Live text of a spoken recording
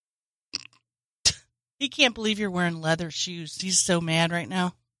He can't believe you're wearing leather shoes. He's so mad right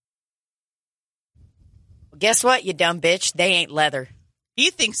now. Guess what, you dumb bitch? They ain't leather.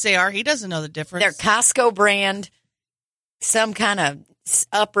 He thinks they are. He doesn't know the difference. They're Costco brand, some kind of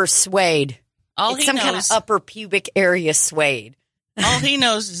upper suede. It's some kind of upper pubic area suede. All he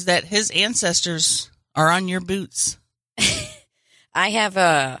knows is that his ancestors are on your boots. I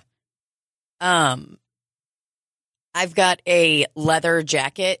have I've got a leather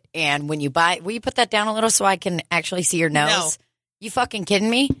jacket, and when you buy, will you put that down a little so I can actually see your nose? No. You fucking kidding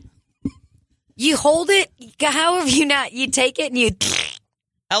me? You hold it, how have you not, you take it and you...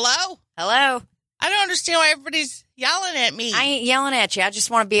 Hello? Hello? I don't understand why everybody's yelling at me. I ain't yelling at you. I just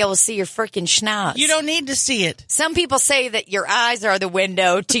want to be able to see your freaking schnoz. You don't need to see it. Some people say that your eyes are the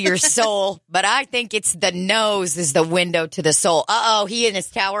window to your soul, but I think it's the nose is the window to the soul. Uh-oh, he in his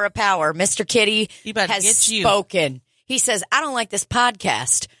tower of power. Mr. Kitty has spoken. He says, I don't like this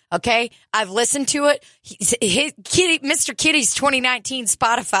podcast, okay? I've listened to it. Mr. Kitty's 2019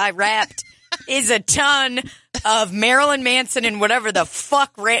 Spotify Wrapped is a ton of Marilyn Manson and whatever the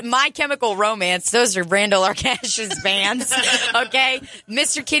fuck, My Chemical Romance. Those are Randall Arkash's bands, okay?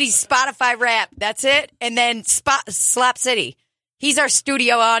 Mr. Kitty's Spotify Wrapped. That's it. And then Slap City. He's our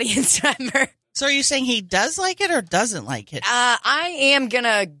studio audience member. So are you saying he does like it or doesn't like it? I am going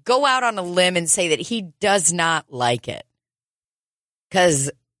to go out on a limb and say that he does not like it. Because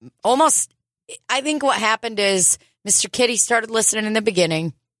I think what happened is Mr. Kitty started listening in the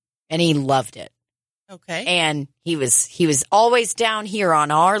beginning and he loved it. Okay. And he was always down here on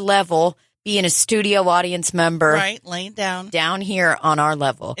our level, being a studio audience member. Right, laying down. Down here on our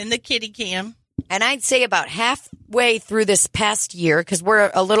level. In the kitty cam. And I'd say about halfway through this past year, because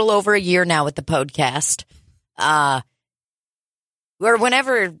we're a little over a year now with the podcast, where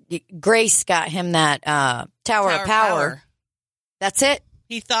whenever Grace got him that Tower of Power, that's it.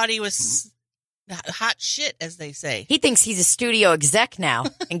 He thought he was hot shit, as they say. He thinks he's a studio exec now.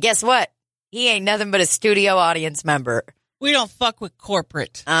 And guess what? He ain't nothing but a studio audience member. We don't fuck with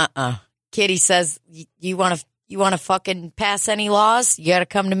corporate. Kitty says, you want to fucking pass any laws? You got to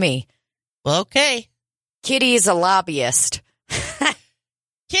come to me. Well, okay. Kitty is a lobbyist.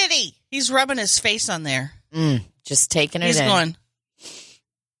 Kitty, he's rubbing his face on there. Just taking it in. He's going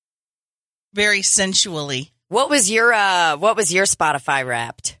very sensually. What was your Spotify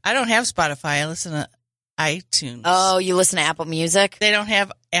Wrapped? I don't have Spotify. I listen to iTunes. Oh, you listen to Apple Music? They don't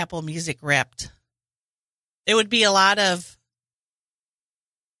have Apple Music Wrapped. It would be a lot of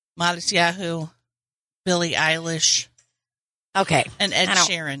Modest Yahoo, Billie Eilish. Okay. And Ed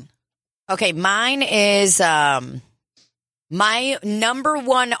Sheeran. Okay, mine is my number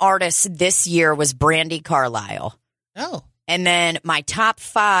one artist this year was Brandy Carlisle. Oh. And then my top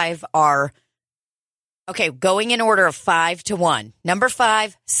 5 are, okay, going in order of 5 to 1. Number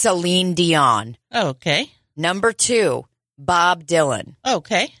 5, Celine Dion. Okay. Number 2, Bob Dylan.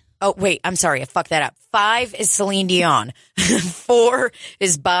 Okay. Oh, wait, I'm sorry. I fucked that up. 5 is Celine Dion. 4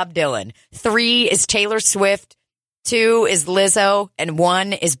 is Bob Dylan. 3 is Taylor Swift. 2 is Lizzo. And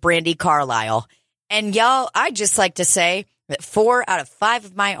 1 is Brandy Carlisle. And y'all, I'd just like to say that 4 out of 5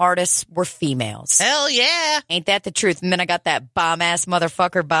 of my artists were females. Hell yeah. Ain't that the truth? And then I got that bomb-ass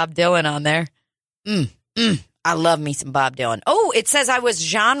motherfucker Bob Dylan on there. I love me some Bob Dylan. Oh, it says I was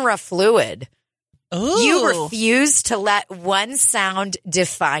genre fluid. Ooh. You refuse to let one sound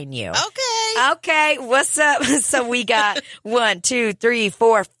define you. Okay, what's up? So we got 1, 2, 3,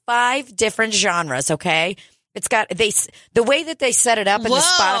 4, 5 different genres, okay? It's got the way that they set it up in the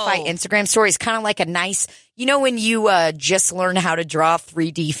Spotify Instagram story is kind of like a nice, you know, when you just learn how to draw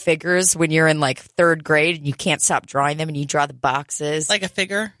 3D figures when you're in like 3rd grade and you can't stop drawing them and you draw the boxes. Like a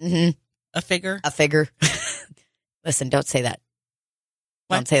figure? Mm-hmm. A figure? A figure. Listen, don't say that.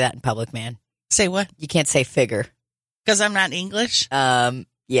 What? Don't say that in public, man. Say what? You can't say figure. Because I'm not English?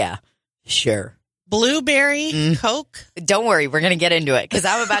 Yeah, sure. Blueberry Coke? Don't worry, we're going to get into it because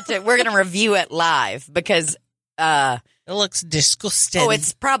we're going to review it live because it looks disgusting. Oh,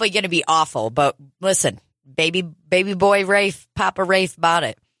 it's probably going to be awful, but listen, baby boy Rafe, Papa Rafe bought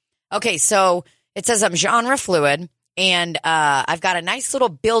it. Okay, so it says I'm genre fluid and I've got a nice little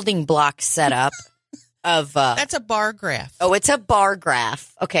building block set up of that's a bar graph. Oh, it's a bar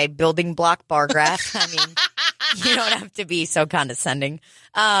graph. Okay, building block bar graph. I mean, you don't have to be so condescending.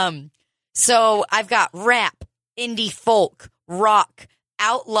 So I've got rap, indie folk, rock,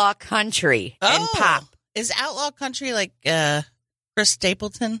 outlaw country, and pop. Is outlaw country like Chris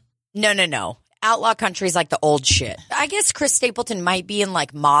Stapleton? No. Outlaw country is like the old shit. I guess Chris Stapleton might be in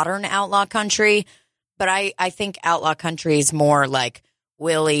like modern outlaw country, but I think outlaw country is more like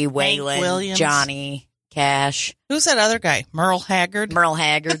Willie, Waylon, Johnny Cash. Who's that other guy? Merle Haggard?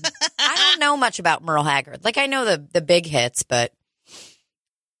 I don't know much about Merle Haggard. Like, I know the big hits, but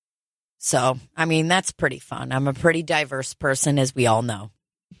so, I mean, that's pretty fun. I'm a pretty diverse person, as we all know.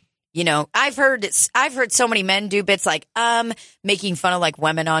 You know, I've heard so many men do bits like making fun of like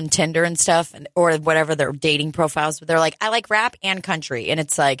women on Tinder and stuff, or whatever their dating profiles. But they're like, I like rap and country, and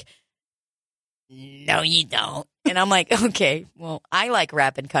it's like, no, you don't. And I'm like, okay, well, I like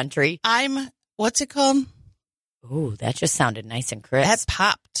rap and country. What's it called? Ooh, that just sounded nice and crisp. That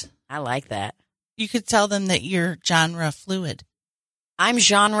popped. I like that. You could tell them that you're genre fluid. I'm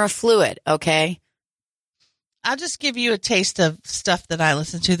genre fluid, okay? I'll just give you a taste of stuff that I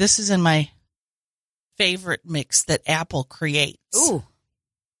listen to. This is in my favorite mix that Apple creates. Ooh.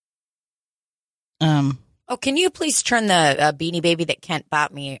 Oh, can you please turn the Beanie Baby that Kent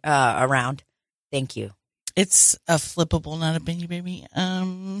bought me around? Thank you. It's a flippable, not a Beanie Baby.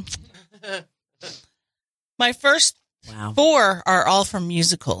 My first 4 are all from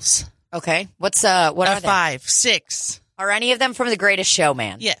musicals. Okay. What are they? 5, 6. Are any of them from The Greatest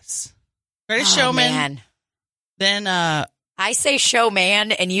Showman? Yes. Greatest Showman. Man. Then I say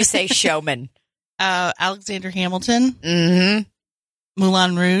showman and you say showman. Alexander Hamilton. Mm-hmm.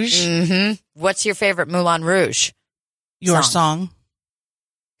 Moulin Rouge. Mm-hmm. What's your favorite Moulin Rouge? Your Song.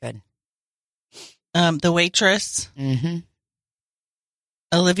 Good. The Waitress. Mm-hmm.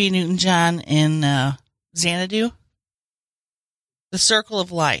 Olivia Newton-John in Xanadu. The Circle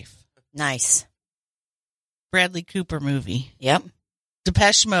of Life. Nice. Bradley Cooper movie. Yep.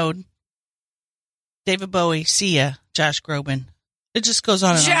 Depeche Mode. David Bowie, Sia, Josh Groban. It just goes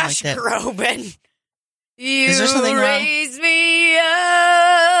on and on like that. Josh Groban. Is there something wrong? Raise me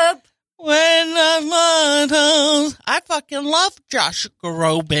up when I'm on. I fucking love Josh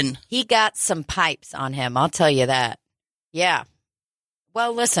Groban. He got some pipes on him, I'll tell you that. Yeah.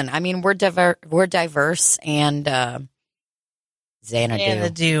 Well, listen, I mean, we're diverse and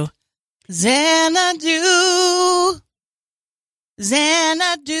Xanadu.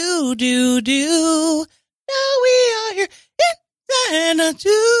 Xanadu, do. Now we are here in Xanadu.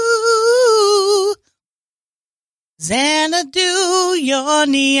 Xanadu, your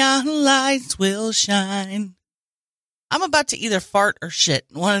neon lights will shine. I'm about to either fart or shit.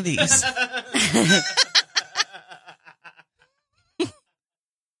 One of these.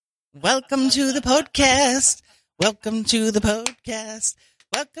 Welcome to the podcast. Welcome to the podcast.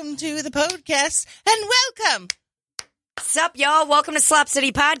 Welcome to the podcast. And welcome. Sup, y'all? Welcome to Slop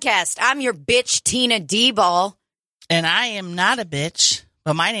City Podcast. I'm your bitch, Tina D-Ball. And I am not a bitch,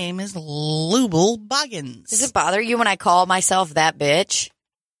 but my name is Lubel Boggins. Does it bother you when I call myself that bitch?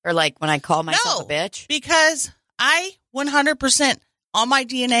 Or like when I call myself a bitch? Because I 100% on my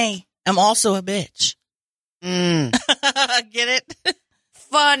DNA am also a bitch. Get it?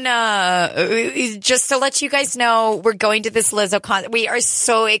 Fun. Just to let you guys know, we're going to this Lizzo concert. We are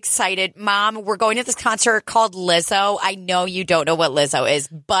so excited. Mom, we're going to this concert called Lizzo. I know you don't know what Lizzo is,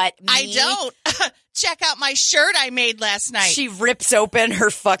 but I don't. Check out my shirt I made last night. She rips open her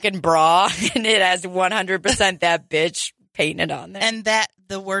fucking bra and it has 100% that bitch painted on there. And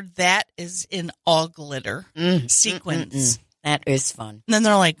the word that is in all glitter sequins. That is fun. And then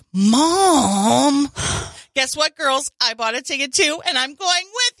they're like, Mom, guess what, girls? I bought a ticket too, and I'm going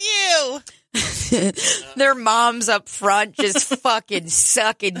with you. Their moms up front just fucking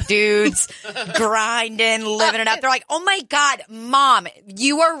sucking dudes, grinding, living it up. They're like, oh my God, Mom,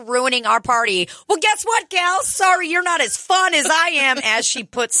 you are ruining our party. Well, guess what, gal? Sorry, you're not as fun as I am, as she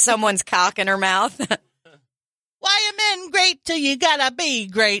puts someone's cock in her mouth. Why men great till you gotta be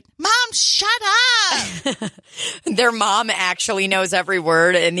great? Mom, shut up. Their mom actually knows every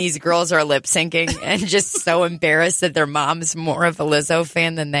word, and these girls are lip syncing and just so embarrassed that their mom's more of a Lizzo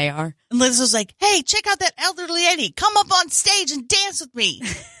fan than they are. And Lizzo's like, hey, check out that elderly lady. Come up on stage and dance with me.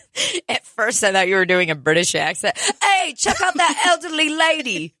 At first, I thought you were doing a British accent. Hey, check out that elderly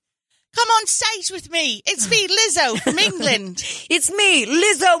lady. Come on stage with me. It's me, Lizzo from England. It's me,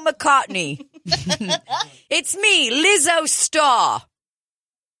 Lizzo McCartney. It's me, Lizzo Starr.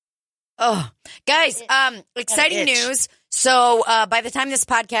 Oh, guys, exciting news. So by the time this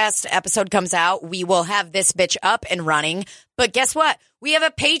podcast episode comes out, we will have this bitch up and running. But guess what? We have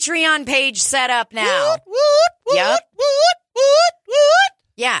a Patreon page set up now. Yep.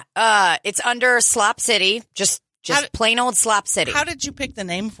 Yeah. It's under Slop City. Just plain old Slop City. How did you pick the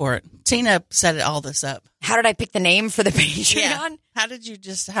name for it? Tina set all this up. How did I pick the name for the Patreon? Yeah. How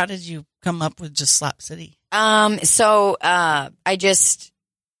did you come up with just Slop City? It's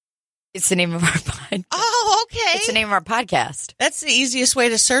the name of our podcast. Oh, okay. It's the name of our podcast. That's the easiest way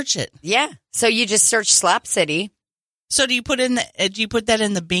to search it. Yeah. So you just search Slop City. So do you put that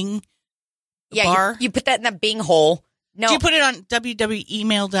in the Bing bar? You put that in the Bing hole. No. Do you put it on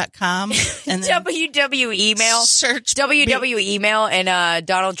www.email.com? And then www.email. Search www.email. And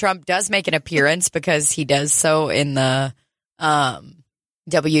Donald Trump does make an appearance because he does so in the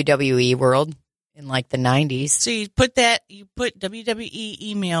WWE world in like the 90s. So you put WWE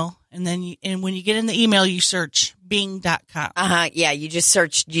email, and then and when you get in the email, you search Bing.com. Yeah, you just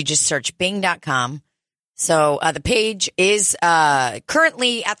search Bing.com. So the page is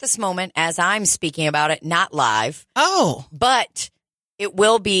currently at this moment, as I'm speaking about it, not live. Oh. But it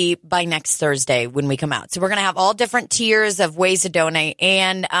will be by next Thursday when we come out. So we're going to have all different tiers of ways to donate.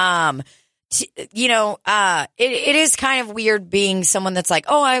 And, it is kind of weird being someone that's like,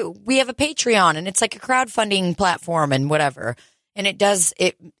 we have a Patreon and it's like a crowdfunding platform and whatever. And it does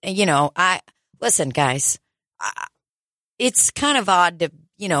it, listen, guys, it's kind of odd to,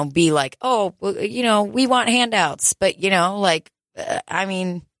 be like, we want handouts. But, if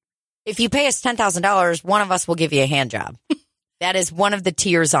you pay us $10,000, one of us will give you a hand job. That is one of the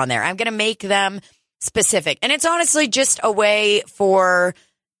tiers on there. I'm going to make them specific. And it's honestly just a way for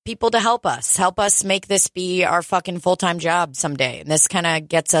people to help us make this be our fucking full-time job someday. And this kind of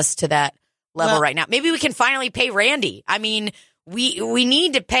gets us to that level right now. Maybe we can finally pay Randy. I mean, we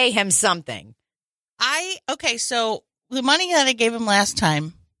need to pay him something. So the money that I gave him last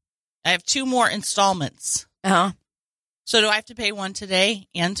time, I have 2 more installments. Uh-huh. So do I have to pay one today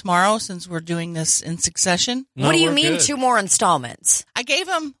and tomorrow since we're doing this in succession? No, what do you mean good. 2 more installments? I gave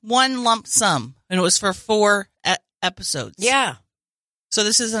him one lump sum, and it was for 4 episodes. Yeah. So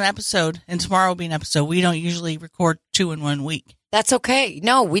this is an episode, and tomorrow will be an episode. We don't usually record 2 in 1 week. That's okay.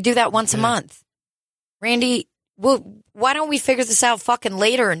 No, we do that once a month. Randy, why don't we figure this out fucking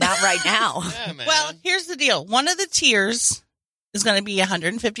later and not right now? Yeah, man. Well, here's the deal. One of the tiers is going to be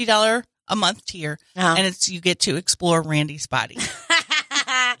 $150 a month tier, and you get to explore Randy's body.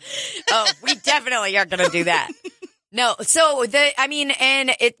 We definitely are going to do that. No, so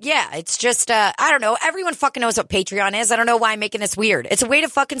it's just, I don't know. Everyone fucking knows what Patreon is. I don't know why I'm making this weird. It's a way to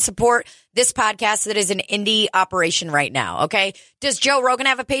fucking support this podcast that is an indie operation right now. Okay. Does Joe Rogan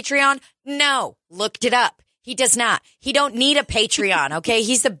have a Patreon? No. Looked it up. He does not. He don't need a Patreon. Okay.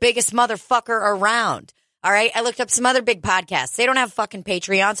 He's the biggest motherfucker around. All right. I looked up some other big podcasts. They don't have fucking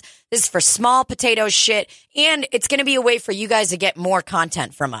Patreons. This is for small potato shit. And it's going to be a way for you guys to get more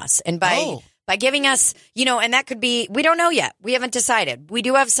content from us. And by giving us, and that could be, we don't know yet. We haven't decided. We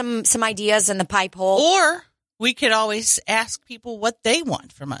do have some ideas in the pipe hole. Or we could always ask people what they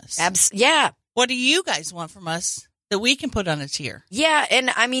want from us. Yeah. What do you guys want from us that we can put on a tier? Yeah.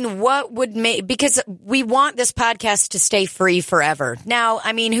 And what would make, because we want this podcast to stay free forever. Now,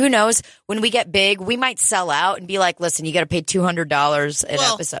 who knows? When we get big, we might sell out and be like, listen, you got to pay $200 an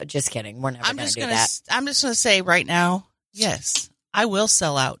episode. Just kidding. We're never going to do that. I'm just going to say right now, yes, I will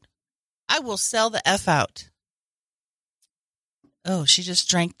sell out. I will sell the F out. Oh, she just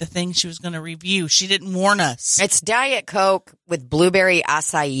drank the thing she was going to review. She didn't warn us. It's Diet Coke with blueberry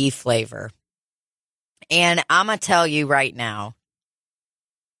acai flavor. And I'm going to tell you right now,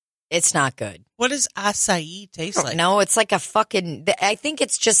 it's not good. What does acai taste like? No, it's like I think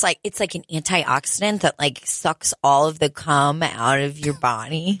it's just like, it's like an antioxidant that like sucks all of the cum out of your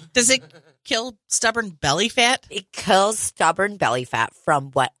body. Does it kill stubborn belly fat? It kills stubborn belly fat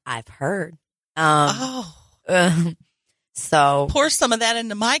from what I've heard. So pour some of that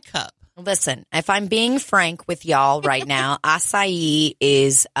into my cup. Listen, if I'm being frank with y'all right now, acai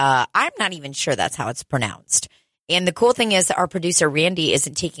is, I'm not even sure that's how it's pronounced. And the cool thing is our producer, Randy,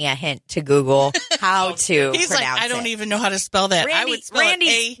 isn't taking a hint to Google how to He's pronounce I don't even know how to spell that. I would spell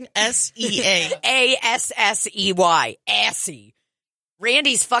it A-S-E-A. A-S-S-E-Y. Assy.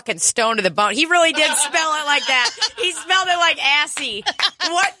 Randy's fucking stoned to the bone. He really did spell it like that. He spelled it like assy.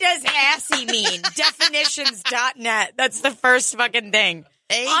 What does assy mean? Definitions.net. That's the first fucking thing.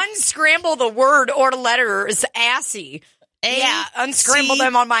 Unscramble the word or the letters assy. Unscramble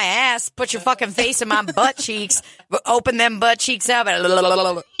them on my ass. Put your fucking face in my butt cheeks. Open them butt cheeks up.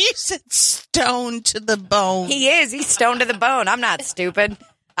 You said stoned to the bone. He is. He's stoned to the bone. I'm not stupid.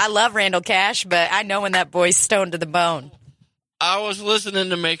 I love Randall Cash, but I know when that boy's stoned to the bone. I was listening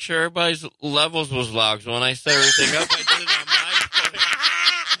to make sure everybody's levels was logged. So when I set everything up, I did it on my phone.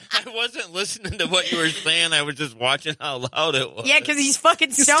 I wasn't listening to what you were saying. I was just watching how loud it was. Yeah, because he's fucking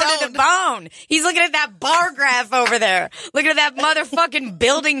stoned to the bone. He's looking at that bar graph over there. Looking at that motherfucking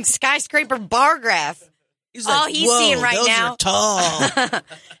building skyscraper bar graph. He's like, all he's seeing right those now. Are tall.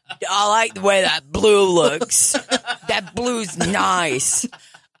 I like the way that blue looks. That blue's nice.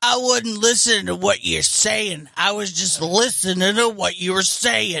 I wasn't listening to what you're saying. I was just listening to what you were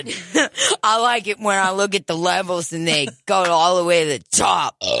saying. I like it when I look at the levels and they go all the way to the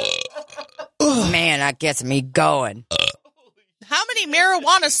top. Man, that gets me going. How many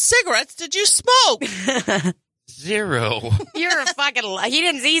marijuana cigarettes did you smoke? 0. You're a fucking...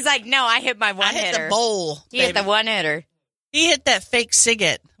 He's like, no, I hit my one-hitter. I hit the bowl. He hit the one-hitter. He hit that fake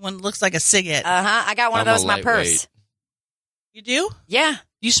cigarette. One that looks like a cigarette. I got one of those in my purse. You do? Yeah.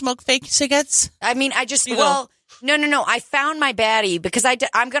 You smoke fake cigarettes? I mean, I just... No. I found my baddie because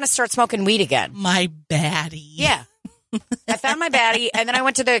I'm going to start smoking weed again. My baddie. Yeah. I found my baddie, and then I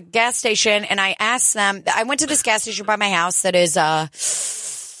went to the gas station, and I asked them... I went to this gas station by my house that is...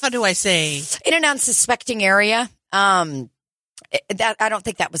 how do I say? In an unsuspecting area. I don't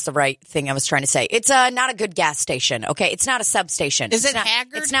think that was the right thing I was trying to say. It's not a good gas station, okay? It's not a substation. Is it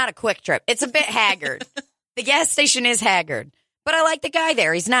haggard? It's not a Quick Trip. It's a bit haggard. The gas station is haggard. But I like the guy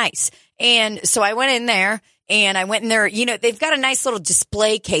there. He's nice. And so I went in there, they've got a nice little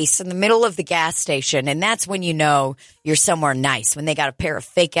display case in the middle of the gas station. And that's when you know you're somewhere nice, when they got a pair of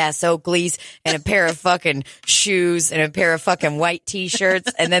fake-ass Oakleys and a pair of fucking shoes and a pair of fucking white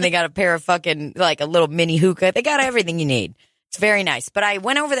T-shirts. And then they got a pair of fucking, like, a little mini hookah. They got everything you need. It's very nice. But I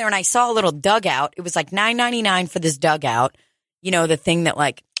went over there and I saw a little dugout. It was like $9.99 for this dugout. You know, the thing that,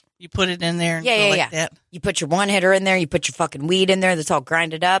 like... You put it in there and yeah. that. You put your one-hitter in there. You put your fucking weed in there that's all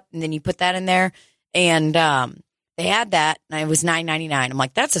grinded up. And then you put that in there. And they had that. And it was $9.99. I'm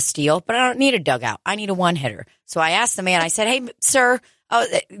like, that's a steal. But I don't need a dugout. I need a one-hitter. So I asked the man. I said, hey, sir.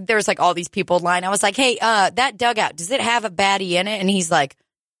 There's like all these people in line. I was like, hey, that dugout, does it have a baddie in it? And he's like,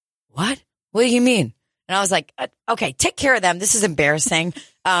 what? What do you mean? And I was like, okay, take care of them. This is embarrassing.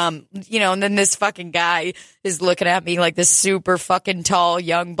 And then this fucking guy is looking at me, like this super fucking tall,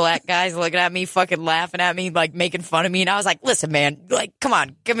 young black guy's looking at me, fucking laughing at me, like making fun of me. And I was like, listen, man, like, come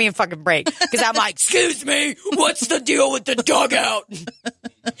on, give me a fucking break. Cause I'm like, excuse me, what's the deal with the dugout?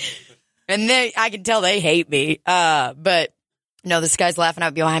 And I can tell they hate me. But no, this guy's laughing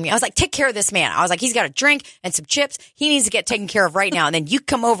out behind me. I was like, take care of this man. I was like, he's got a drink and some chips. He needs to get taken care of right now. And then you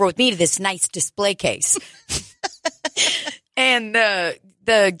come over with me to this nice display case. And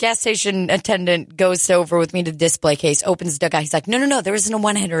the gas station attendant goes over with me to the display case, opens the dugout. He's like, no, there isn't a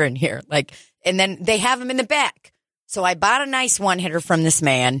one-hitter in here. Like, and then they have him in the back. So I bought a nice one-hitter from this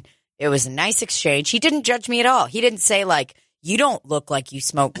man. It was a nice exchange. He didn't judge me at all. He didn't say, like, you don't look like you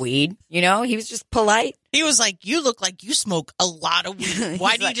smoke weed. You know, he was just polite. He was like, you look like you smoke a lot of weed.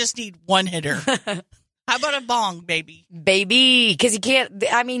 Why do you just need one hitter? How about a bong, baby? Baby, because you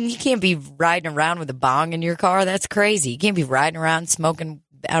can't be riding around with a bong in your car. That's crazy. You can't be riding around smoking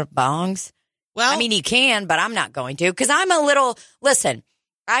out of bongs. Well, I mean, you can, but I'm not going to because listen,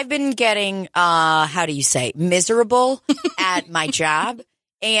 I've been getting, miserable at my job.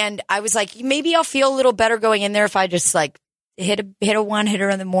 And I was like, maybe I'll feel a little better going in there if I just like hit a one hitter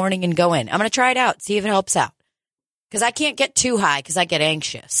in the morning and go in. I'm going to try it out, see if it helps out. Because I can't get too high because I get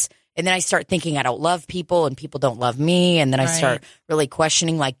anxious. And then I start thinking I don't love people and people don't love me. And then I start really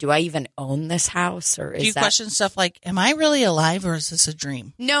questioning, like, do I even own this house? Or do you question stuff like, am I really alive or is this a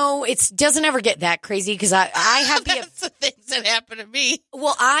dream? No, it doesn't ever get that crazy because I have That's the things that happen to me.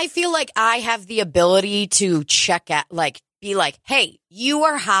 Well, I feel like I have the ability to check at, like, be like, hey, you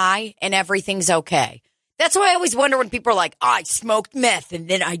are high and everything's okay. That's why I always wonder when people are like, I smoked meth and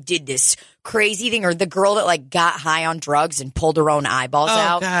then I did this crazy thing, or the girl that like got high on drugs and pulled her own eyeballs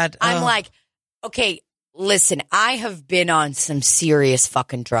out. God. I'm like, okay, listen, I have been on some serious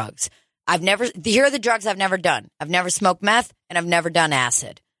fucking drugs. Here are the drugs I've never done. I've never smoked meth and I've never done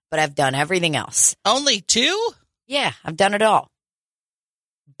acid, but I've done everything else. Only 2? Yeah, I've done it all.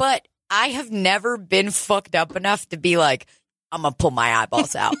 But I have never been fucked up enough to be like, I'm going to pull my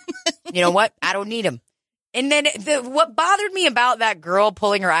eyeballs out. You know what? I don't need them. And then what bothered me about that girl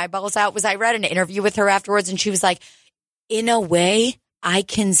pulling her eyeballs out was I read an interview with her afterwards and she was like, in a way, I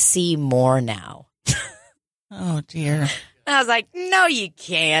can see more now. Oh, dear. I was like, no, you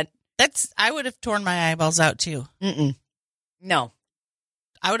can't. I would have torn my eyeballs out, too. No.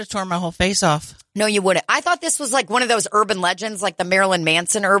 I would have torn my whole face off. No, you wouldn't. I thought this was like one of those urban legends, like the Marilyn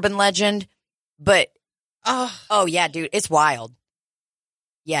Manson urban legend. But, oh yeah, dude, it's wild.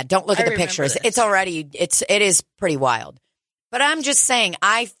 Yeah, don't look at the pictures. This. It is pretty wild. But I'm just saying,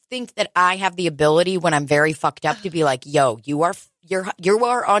 I think that I have the ability when I'm very fucked up to be like, yo, you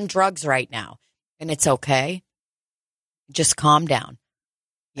are on drugs right now. And it's okay. Just calm down.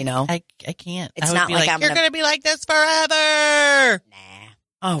 You know? I can't. It's not like you're going to be like this forever. Nah.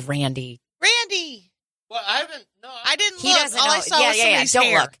 Oh, Randy. Well, I didn't look. He doesn't know. All I saw was somebody's Don't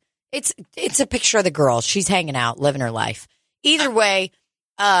hair. look. It's a picture of the girl. She's hanging out, living her life. Either way,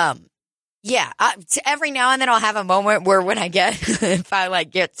 every now and then I'll have a moment where when I if I like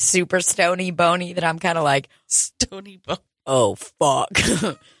get super stony bony, that I'm kind of like stony bone. Oh fuck.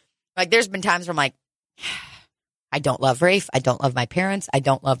 Like, there's been times where I'm like, I don't love Rafe. I don't love my parents. I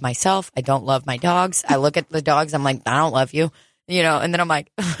don't love myself. I don't love my dogs. I look at the dogs. I'm like, I don't love you. You know, and then I'm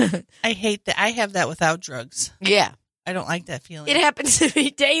like. I hate that. I have that without drugs. Yeah. I don't like that feeling. It happens to me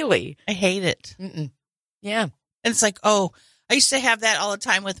daily. I hate it. Yeah. And it's like, oh, I used to have that all the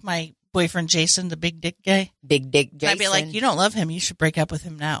time with my boyfriend, Jason, the big dick guy. Big dick Jason. I'd be like, you don't love him. You should break up with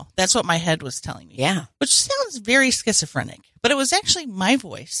him now. That's what my head was telling me. Yeah. Which sounds very schizophrenic, but it was actually my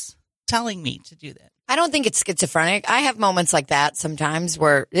voice telling me to do that. I don't think it's schizophrenic. I have moments like that sometimes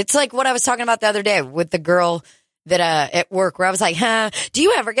where it's like what I was talking about the other day with the girl that at work where I was like, do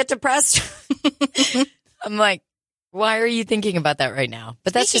you ever get depressed? I'm like, why are you thinking about that right now?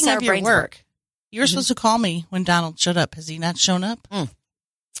 But that's Speaking just how our brains work. You were supposed to call me when Donald showed up. Has he not shown up?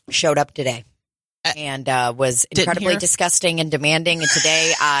 Showed up today and was incredibly disgusting and demanding. And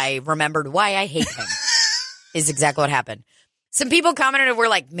today I remembered why I hate him is exactly what happened. Some people commented and were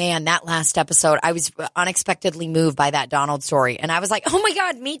like, man, that last episode, I was unexpectedly moved by that Donald story. And I was like, oh my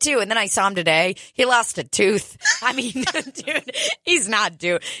God, me too. And then I saw him today. He lost a tooth. I mean, dude, he's not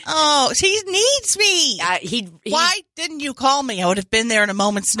doing. Oh, he needs me. Why didn't you call me? I would have been there in a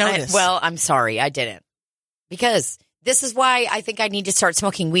moment's notice. I'm sorry. I didn't. Because this is why I think I need to start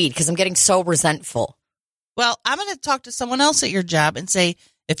smoking weed because I'm getting so resentful. Well, I'm going to talk to someone else at your job and say,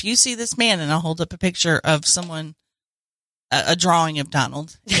 if you see this man, and I'll hold up a picture of someone, a drawing of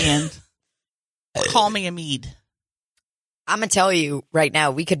Donald, and call me a mead. I'm going to tell you right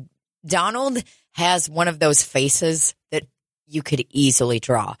now, Donald has one of those faces that you could easily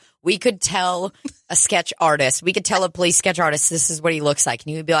draw. We could tell a sketch artist, we could tell a police sketch artist, this is what he looks like.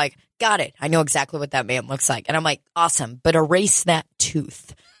 And he would be like, got it. I know exactly what that man looks like. And I'm like, awesome, but erase that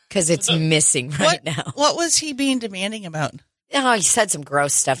tooth because it's missing now. What was he being demanding about? Oh, he said some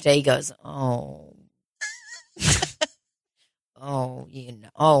gross stuff today. He goes, oh,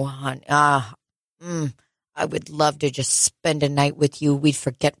 hon, I would love to just spend a night with you. We'd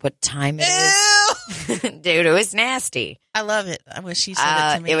forget what time it is. Dude, it was nasty. I love it. I wish he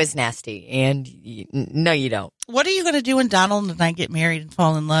said it to me. It was nasty. And no, you don't. What are you going to do when Donald and I get married and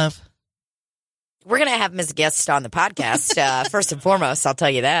fall in love? We're going to have him as a guest on the podcast. First and foremost, I'll tell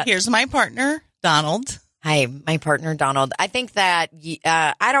you that. Here's my partner, Donald. Hi, my partner, Donald. I think that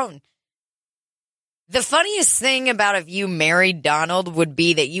the funniest thing about if you married Donald would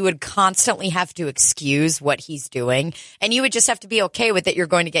be that you would constantly have to excuse what he's doing, and you would just have to be okay with it. You're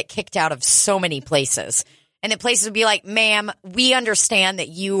going to get kicked out of so many places. And the places would be like, ma'am, we understand that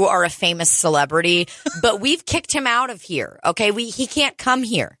you are a famous celebrity, but we've kicked him out of here. Okay, he can't come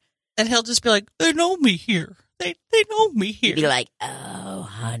here. And he'll just be like, they know me here. They know me here. He'd be like, oh,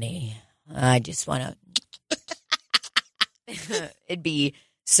 honey, I just want to. It'd be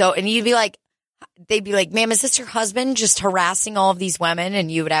so, and you'd be like, they'd be like, ma'am, is this your husband just harassing all of these women?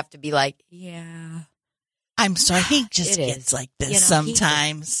 And you would have to be like, yeah. I'm sorry. He just gets like this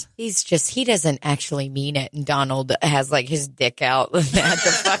sometimes. He doesn't actually mean it. And Donald has like his dick out at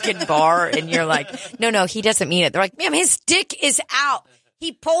the fucking bar. And you're like, no, he doesn't mean it. They're like, ma'am, his dick is out.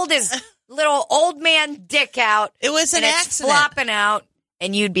 He pulled his little old man dick out. It was an accident. It's flopping out.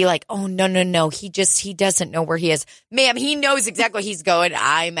 And you'd be like, oh, no. He doesn't know where he is. Ma'am, he knows exactly where he's going.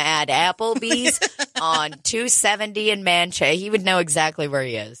 I'm at Applebee's on 270 in Manchester. He would know exactly where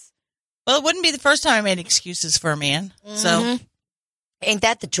he is. Well, it wouldn't be the first time I made excuses for a man. Mm-hmm. So, ain't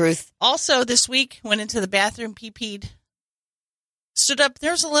that the truth? Also, this week, went into the bathroom, pee-peed, stood up.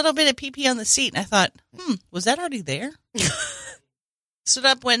 There was a little bit of pee-pee on the seat. And I thought, was that already there? Stood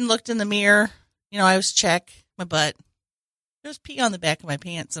up, went and looked in the mirror. You know, I was check my butt. There's pee on the back of my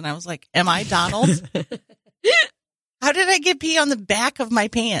pants, and I was like, am I Donald? How did I get pee on the back of my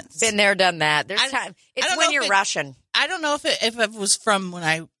pants? Been there, done that. There's time. It's when you're Russian. I don't know if it was from when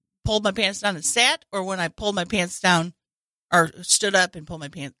I pulled my pants down and sat, or when I pulled my pants down or stood up and pulled my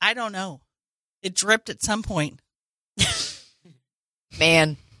pants. I don't know. It dripped at some point.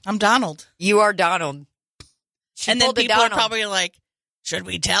 Man. I'm Donald. You are Donald. And then people are probably like, should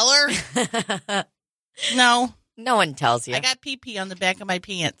we tell her? No. No one tells you. I got pee-pee on the back of my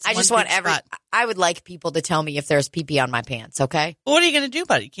pants. I just want I would like people to tell me if there's pee-pee on my pants, okay? Well, what are you going to do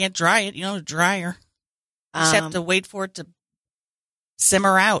about it? You can't dry it. You don't have a dryer. You just have to wait for it to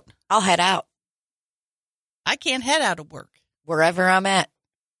simmer out. I'll head out. I can't head out of work. Wherever I'm at.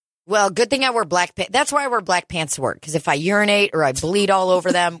 Well, good thing I wear black pants. That's why I wear black pants to work, because if I urinate or I bleed all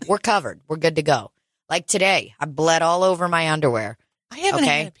over them, we're covered. We're good to go. Like today, I bled all over my underwear. I haven't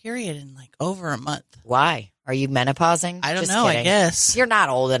had a period in like over a month. Why? Are you menopausing? I don't know. Kidding. I guess. You're not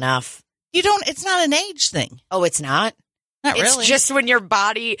old enough. It's not an age thing. Oh, it's not? Not really. It's just when your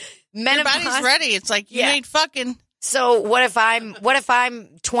body's ready. It's like, you ain't fucking. So what if I'm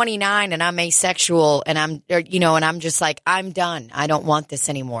 29 and I'm asexual and I'm just like, I'm done. I don't want this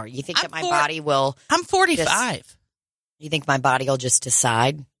anymore. You think that my body will? I'm 45. You think my body will just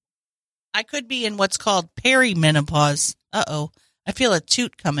decide? I could be in what's called perimenopause. Uh-oh. I feel a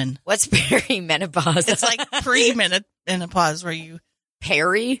toot coming. What's perimenopause? It's like pre-menopause where you...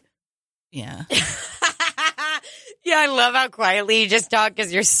 Peri? Yeah. Yeah, I love how quietly you just talk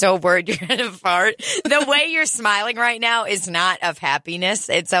because you're so worried you're going to fart. The way you're smiling right now is not of happiness.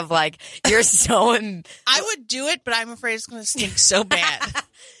 It's of like, you're so... I would do it, but I'm afraid it's going to stink so bad.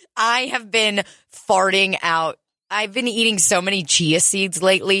 I have been farting out. I've been eating so many chia seeds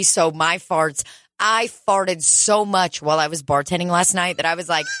lately, so my farts... I farted so much while I was bartending last night that I was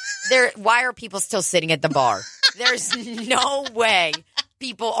like, why are people still sitting at the bar? There's no way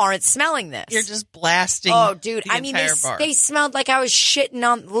people aren't smelling this. You're just blasting. Oh, dude. I mean, they smelled like I was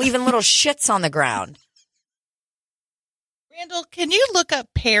leaving little shits on the ground. Randall, can you look up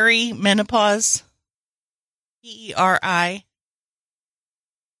perimenopause? P-E-R-I.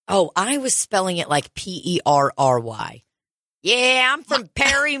 Oh, I was spelling it like P-E-R-R-Y. Yeah, I'm from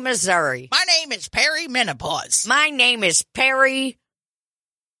Perry, Missouri. My name is perimenopause. My name is Perry.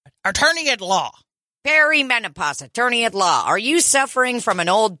 Attorney at law. Perimenopause, attorney at law. Are you suffering from an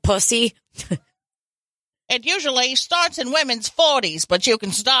old pussy? It usually starts in women's 40s, but you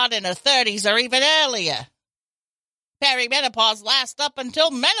can start in her 30s or even earlier. Perimenopause lasts up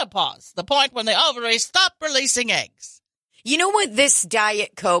until menopause, the point when the ovaries stop releasing eggs. You know what this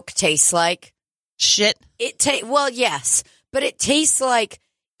Diet Coke tastes like? Shit. Well, yes. But it tastes like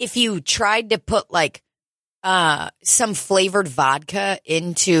if you tried to put like some flavored vodka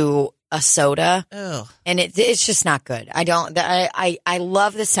into a soda. Ugh. And it's just not good. I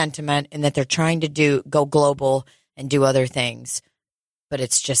love the sentiment and that they're trying to go global and do other things, but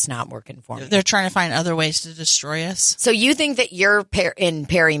it's just not working for me. They're trying to find other ways to destroy us. So you think that you're in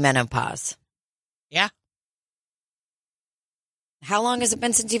perimenopause? Yeah. How long has it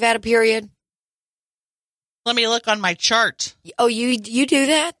been since you've had a period? Let me look on my chart. Oh, you do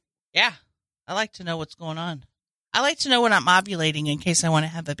that? Yeah. I like to know what's going on. I like to know when I'm ovulating in case I want to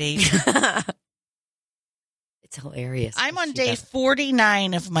have a baby. It's hilarious. I'm on day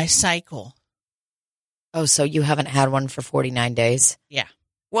 49 of my cycle. Oh, so you haven't had one for 49 days? Yeah.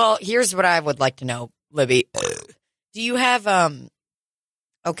 Well, here's what I would like to know, Libby. Do you have,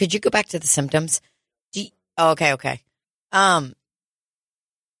 could you go back to the symptoms? Okay.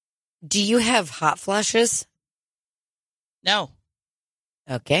 Do you have hot flushes? No.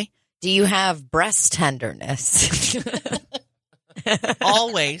 Okay. Do you have breast tenderness?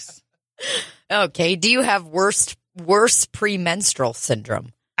 Always. Okay. Do you have worse premenstrual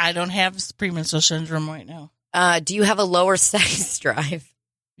syndrome? I don't have premenstrual syndrome right now. Do you have a lower sex drive?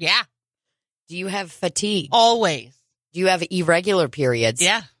 Yeah. Do you have fatigue? Always. Do you have irregular periods?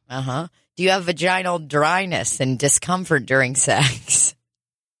 Yeah. Uh-huh. Do you have vaginal dryness and discomfort during sex?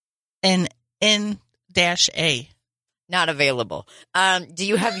 An N-A. Not available. Do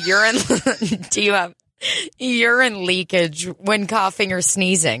you have urine? Do you have urine leakage when coughing or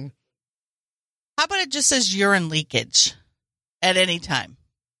sneezing? How about it just says urine leakage at any time?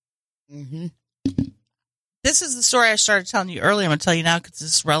 Mm-hmm. This is the story I started telling you earlier. I'm going to tell you now because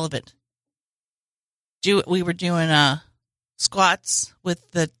it's relevant. We were doing squats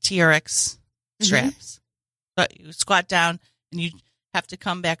with the TRX straps. But you squat down and you have to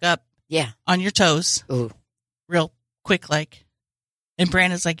come back up on your toes. Ooh. Real quick like. And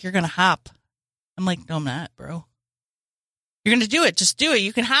Brandon's like, you're going to hop. I'm like, no, I'm not, bro. You're going to do it. Just do it.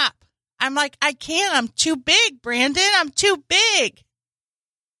 You can hop. I'm like, I can't. I'm too big, Brandon. I'm too big.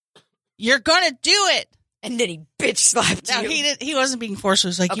 You're going to do it. And then he bitch slapped you. No, he wasn't being forceful.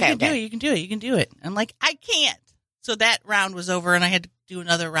 He was like, you can do it. You can do it. You can do it. I'm like, I can't. So that round was over and I had to do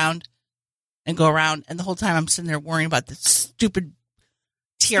another round and go around. And the whole time I'm sitting there worrying about this stupid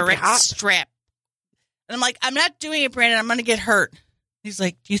TRX strap. And I'm like, I'm not doing it, Brandon. I'm going to get hurt. He's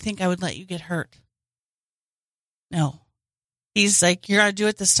like, do you think I would let you get hurt? No. He's like, you're going to do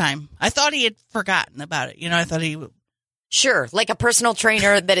it this time. I thought he had forgotten about it. You know, I thought he would. Sure. Like a personal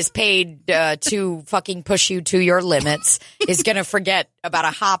trainer that is paid to fucking push you to your limits is going to forget about a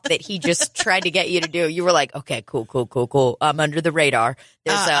hop that he just tried to get you to do. You were like, okay, cool. I'm under the radar.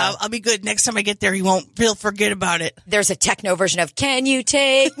 I'll be good. Next time I get there, he'll forget about it. There's a techno version of Can You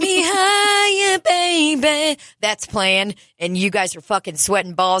Take Me Higher, Baby? That's playing. And you guys are fucking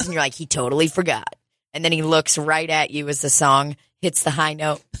sweating balls and you're like, he totally forgot. And then he looks right at you as the song hits the high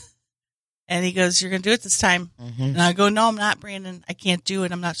note. And he goes, you're going to do it this time. Mm-hmm. And I go, no, I'm not, Brandon. I can't do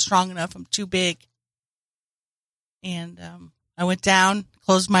it. I'm not strong enough. I'm too big. And I went down,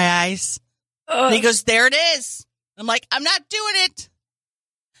 closed my eyes. And he goes, there it is. I'm like, I'm not doing it.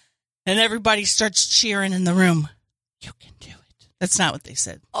 And everybody starts cheering in the room. You can do it. That's not what they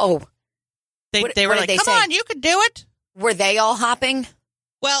said. Oh. They were like, come on, you can do it. Were they all hopping?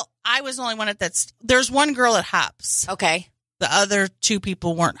 Well, I was the only one at that. There's one girl that hops. Okay. The other two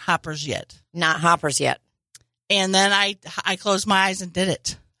people weren't hoppers yet. Not hoppers yet. And then I closed my eyes and did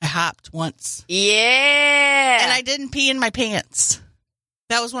it. I hopped once. Yeah. And I didn't pee in my pants.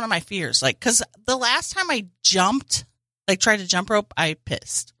 That was one of my fears. Like, because the last time I jumped, like tried to jump rope, I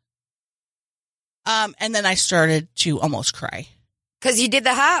pissed. And then I started to almost cry. Because you did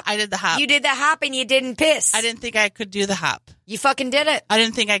the hop. I did the hop. You did the hop and you didn't piss. I didn't think I could do the hop. You fucking did it. I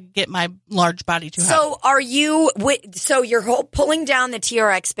didn't think I could get my large body to hop. So are you, so you're pulling down the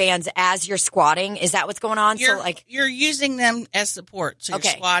TRX bands as you're squatting? Is that what's going on? You're using them as support. So you're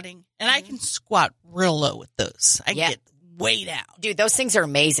squatting. And I can squat real low with those. I get way down. Dude, those things are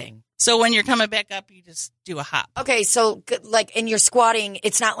amazing. So when you're coming back up, you just do a hop. Okay, so like, and you're squatting,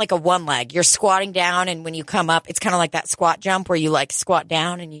 it's not like a one leg. You're squatting down, and when you come up, it's kind of like that squat jump where you like squat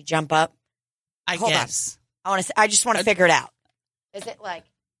down and you jump up. I guess. I just want to figure it out. Is it like?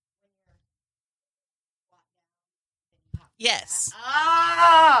 Yes.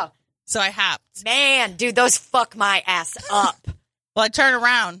 Ah! So I hopped. Man, dude, those fuck my ass up. Well, I turn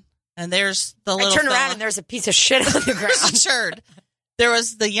around, and there's the little fella. Around, and there's a piece of shit on the ground. There's a turd. There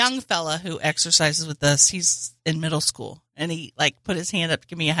was the young fella who exercises with us. He's in middle school, and he like put his hand up to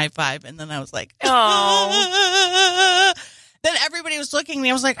give me a high five, and then I was like, "Oh!" Then everybody was looking at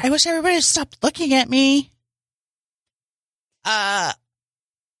me. I was like, I wish everybody would stop looking at me. I'm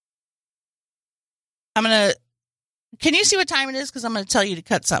gonna. Can you see what time it is? Because I'm gonna tell you to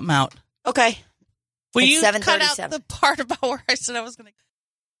cut something out. Okay. Will you cut out the part about where I said I was gonna?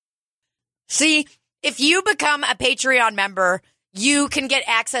 See, if you become a Patreon member, you can get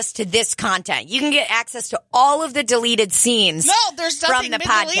access to this content. You can get access to all of the deleted scenes. No, there's nothing from the been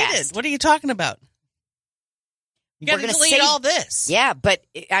podcast. Deleted. What are you talking about? You got to delete all this. Yeah, but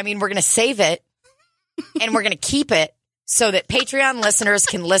I mean, we're going to save it and we're going to keep it so that Patreon listeners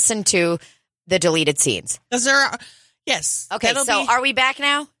can listen to the deleted scenes. Because there are, yes. Okay, so are we back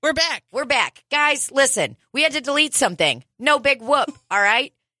now? We're back. We're back. Guys, listen, we had to delete something. No big whoop, all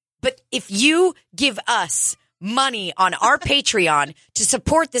right? But if you give us money on our Patreon to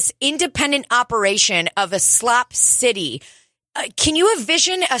support this independent operation of a slop city, can you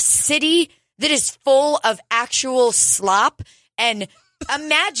envision a city that is full of actual slop? And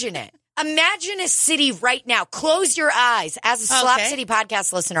imagine it. Imagine a city right now. Close your eyes as a Slop City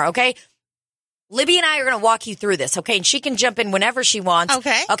podcast listener, okay? Libby and I are going to walk you through this, okay? And she can jump in whenever she wants.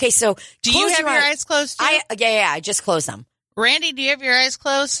 Okay. Okay, so do you have your eyes closed too? Yeah, I just closed them. Randy, do you have your eyes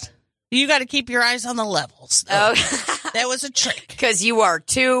closed? You got to keep your eyes on the levels. Oh, that was a trick. Because you are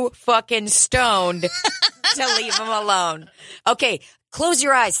too fucking stoned to leave them alone. Okay, close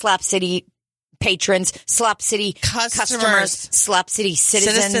your eyes, Slop City patrons, Slop City customers, Slop City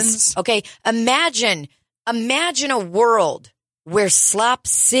citizens. Okay, imagine a world where Slop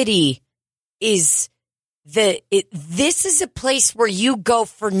City is this is a place where you go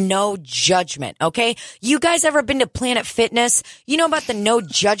for no judgment, okay? You guys ever been to Planet Fitness? You know about the no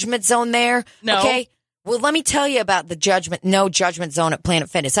judgment zone there? No. Okay. Well, let me tell you about the no judgment zone at Planet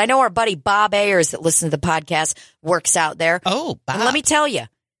Fitness. I know our buddy Bob Ayers that listens to the podcast works out there. Oh, Bob. And let me tell you,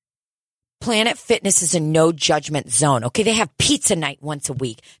 Planet Fitness is a no judgment zone. Okay. They have pizza night once a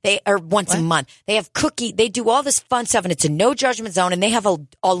week. Once a month. They have cookie. They do all this fun stuff, and it's a no judgment zone, and they have an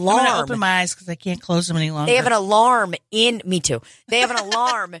alarm. I'm going to open my eyes because I can't close them any longer. They have an alarm me too. They have an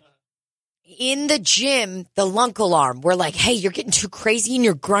alarm in the gym, the lunk alarm. We're like, hey, you're getting too crazy and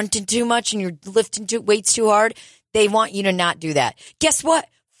you're grunting too much and you're lifting weights too hard. They want you to not do that. Guess what?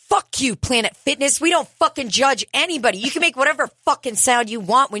 Fuck you, Planet Fitness. We don't fucking judge anybody. You can make whatever fucking sound you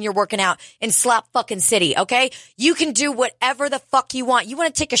want when you're working out in Slop fucking City, okay? You can do whatever the fuck you want. You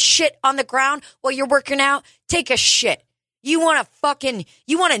want to take a shit on the ground while you're working out? Take a shit. You want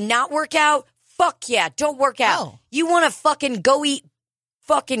to not work out? Fuck yeah, don't work out. Oh. You want to fucking go eat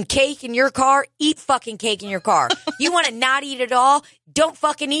fucking cake in your car? Eat fucking cake in your car. You want to not eat at all? Don't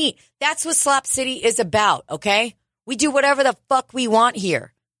fucking eat. That's what Slop City is about, okay? We do whatever the fuck we want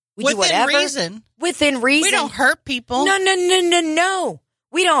here. Within reason. Within reason. We don't hurt people. No.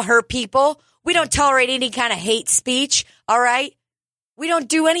 We don't hurt people. We don't tolerate any kind of hate speech, all right? We don't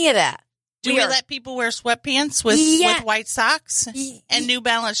do any of that. Do we let people wear sweatpants with white socks and New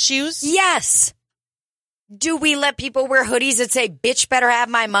Balance shoes? Yes. Do we let people wear hoodies that say, bitch better have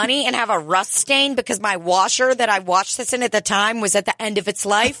my money, and have a rust stain because my washer that I washed this in at the time was at the end of its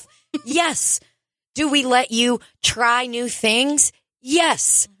life? Yes. Do we let you try new things?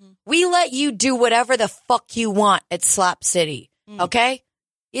 Yes. We let you do whatever the fuck you want at Slop City. Okay?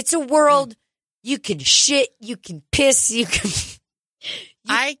 It's a world you can shit, you can piss, you can...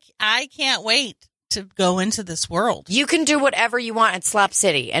 I can't wait to go into this world. You can do whatever you want at Slop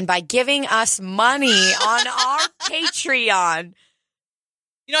City. And by giving us money on our Patreon,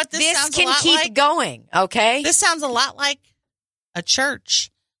 you know what, this can keep going, okay? This sounds a lot like a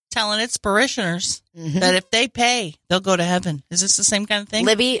church telling its parishioners that if they pay, they'll go to heaven. Is this the same kind of thing?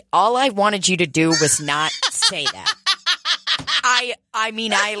 Libby, all I wanted you to do was not say that. I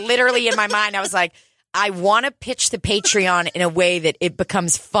mean, I literally in my mind, I was like, I want to pitch the Patreon in a way that it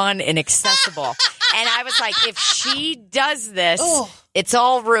becomes fun and accessible. And I was like, if she does this, it's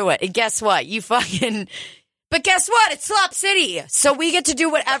all ruined. And guess what? But guess what? It's Slop City. So we get to do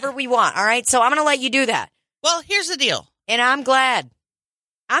whatever we want. All right. So I'm going to let you do that. Well, here's the deal. And I'm glad.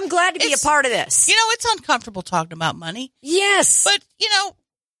 I'm glad to be a part of this. You know, it's uncomfortable talking about money. Yes. But, you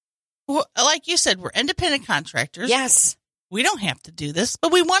know, like you said, we're independent contractors. Yes. We don't have to do this,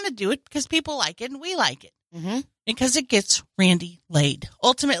 but we want to do it because people like it and we like it. Because it gets Randy laid.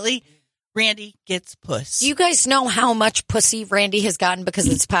 Ultimately, Randy gets puss. Do you guys know how much pussy Randy has gotten because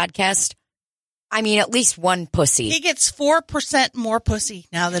of this podcast? I mean, at least one pussy. He gets 4% more pussy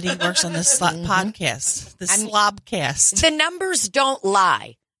now that he works on this podcast, the Slobcast. The numbers don't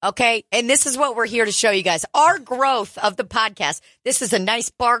lie. Okay. And this is what we're here to show you guys. Our growth of the podcast. This is a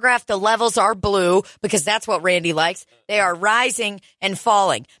nice bar graph. The levels are blue because that's what Randy likes. They are rising and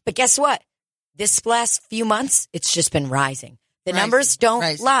falling. But guess what? This last few months, it's just been rising. The numbers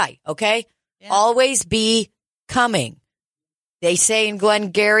don't lie. Okay. Yeah. Always be coming. They say in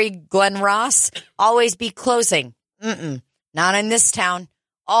Glen Ross, always be closing. Not in this town.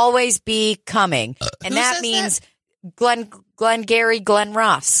 Always be coming. And that means Glen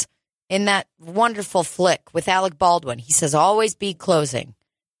Ross in that wonderful flick with Alec Baldwin. He says, always be closing.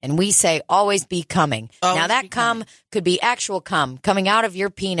 And we say, always be coming. Now that come could be actual cum coming out of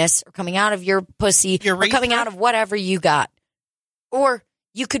your penis or coming out of your pussy or coming out of whatever you got. Or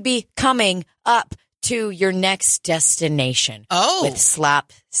you could be coming up to your next destination with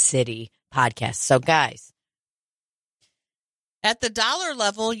Slop City Podcast. So guys. At the dollar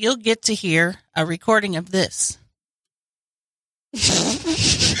level, you'll get to hear a recording of this.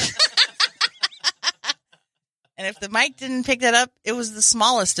 And if the mic didn't pick that up, it was the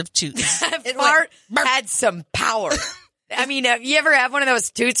smallest of toots. Fart had some power. I mean, have you ever have one of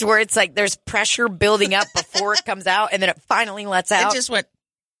those toots where it's like there's pressure building up before it comes out and then it finally lets out? It just went.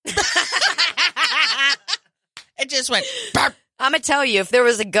 It just went. Burp. I'm going to tell you, if there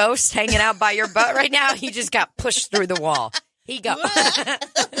was a ghost hanging out by your butt right now, he just got pushed through the wall. He gone.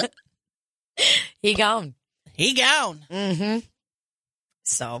 He gone. He gone.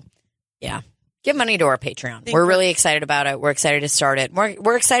 So, yeah. Give money to our Patreon. We're really excited about it. We're excited to start it.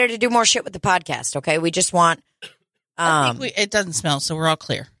 We're excited to do more shit with the podcast, okay? We just want... I think it doesn't smell, so we're all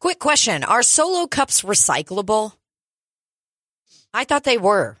clear. Quick question. Are Solo cups recyclable? I thought they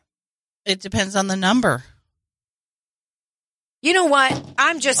were. It depends on the number. You know what?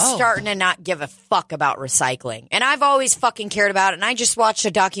 I'm just starting to not give a fuck about recycling. And I've always fucking cared about it. And I just watched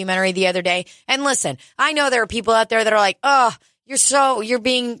a documentary the other day. And listen, I know there are people out there that are like, oh, you're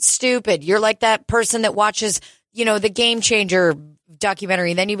being stupid. You're like that person that watches, you know, the Game Changer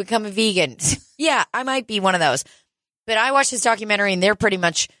documentary. And then you become a vegan. Yeah, I might be one of those. But I watched this documentary and they're pretty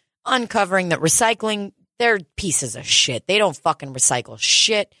much uncovering that recycling, they're pieces of shit. They don't fucking recycle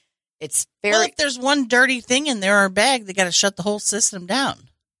shit. It's very. Well, if there's one dirty thing in there or a bag, they got to shut the whole system down.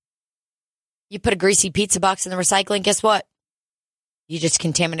 You put a greasy pizza box in the recycling, guess what? You just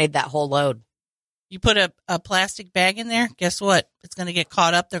contaminated that whole load. You put a plastic bag in there, guess what? It's going to get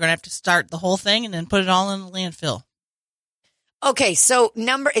caught up. They're going to have to start the whole thing and then put it all in the landfill. Okay, so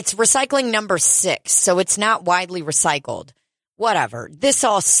it's recycling number 6, so it's not widely recycled. Whatever. This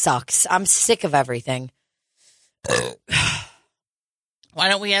all sucks. I'm sick of everything. Why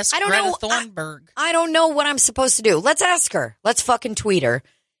don't we ask Greta Thunberg? I don't know what I'm supposed to do. Let's ask her. Let's fucking tweet her.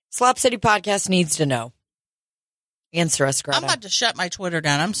 Slop City Podcast needs to know. Answer us, Greta. I'm about to shut my Twitter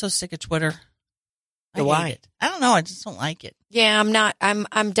down. I'm so sick of Twitter. Why? I don't know. I just don't like it. Yeah, I'm not.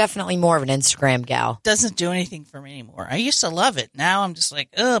 I'm definitely more of an Instagram gal. Doesn't do anything for me anymore. I used to love it. Now I'm just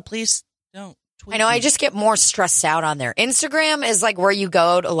like, please don't tweet. I know. Me. I just get more stressed out on there. Instagram is like where you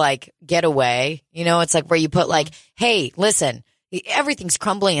go to like get away. You know, it's like where you put like, hey, listen, everything's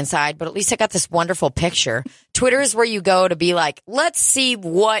crumbling inside, but at least I got this wonderful picture. Twitter is where you go to be like, let's see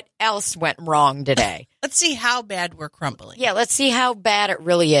what else went wrong today. Let's see how bad we're crumbling. Yeah, let's see how bad it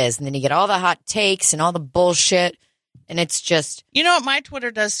really is. And then you get all the hot takes and all the bullshit. And it's just... You know what my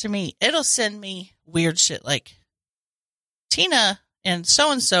Twitter does to me? It'll send me weird shit like, Tina and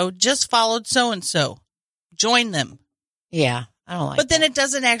so just followed so-and-so. Join them. Yeah, I don't like But then it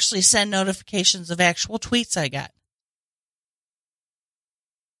doesn't actually send notifications of actual tweets I got.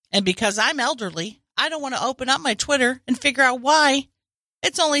 And because I'm elderly, I don't want to open up my Twitter and figure out why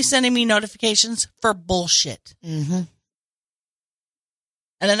it's only sending me notifications for bullshit. Mm-hmm.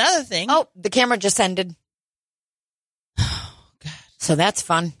 And another thing. Oh, the camera just ended. Oh, God. So that's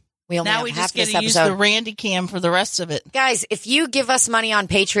fun. Now we just get to use the Randy cam for the rest of it. Guys, if you give us money on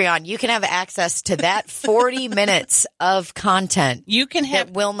Patreon, you can have access to that 40 minutes of content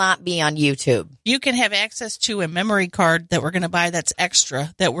that will not be on YouTube. You can have access to a memory card that we're going to buy that's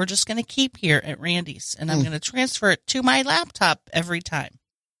extra that we're just going to keep here at Randy's. And I'm going to transfer it to my laptop every time.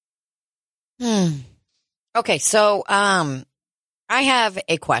 Okay, so I have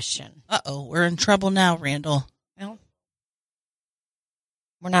a question. Uh-oh, we're in trouble now, Randall. Well,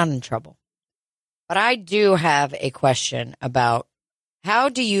 we're not in trouble. But I do have a question about how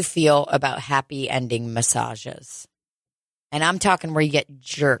do you feel about happy ending massages? And I'm talking where you get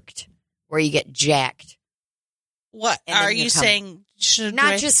jerked, where you get jacked. What are you saying?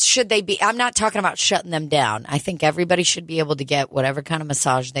 Should they be? I'm not talking about shutting them down. I think everybody should be able to get whatever kind of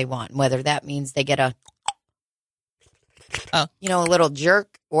massage they want, whether that means they get a little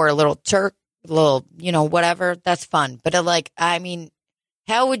jerk or a little turk, a little, whatever. That's fun. But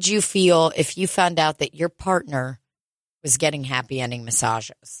how would you feel if you found out that your partner was getting happy ending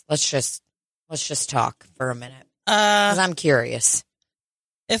massages? Let's just talk for a minute. 'Cause I'm curious.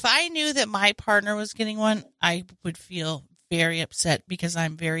 If I knew that my partner was getting one, I would feel very upset because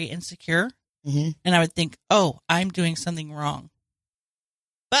I'm very insecure. Mm-hmm. And I would think, oh, I'm doing something wrong.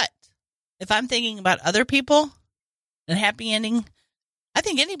 But if I'm thinking about other people and happy ending, I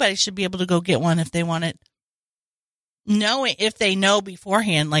think anybody should be able to go get one if they want it. Knowing if they know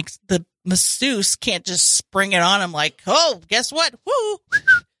beforehand, like the masseuse can't just spring it on them like, oh, guess what? Woo!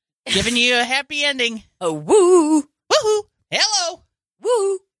 Giving you a happy ending. Oh, woo! Woohoo! Hello!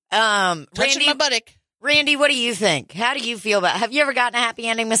 Woo! Touching Randy, my buttock. Randy, what do you think? How do you feel about? Have you ever gotten a happy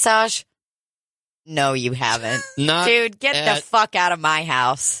ending massage? No, you haven't. Dude, get the fuck out of my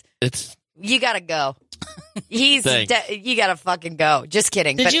house. You gotta go. You gotta fucking go. Just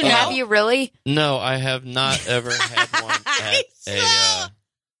kidding. Did you know? Have you really? No, I have not ever had one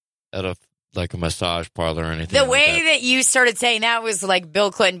at a massage parlor or anything. The way that you started saying that was like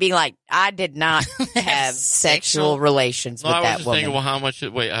Bill Clinton being like, I did not have sexual relations with that woman. I was just thinking, well, how much?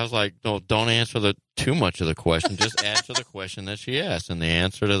 Wait, I was like, no, don't answer too much of the question. Just answer the question that she asked, and the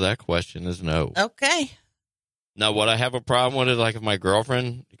answer to that question is no. Okay. Now, would I have a problem with it? Like if my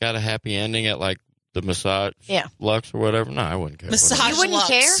girlfriend got a happy ending at like the massage Lux or whatever? No, I wouldn't care. You wouldn't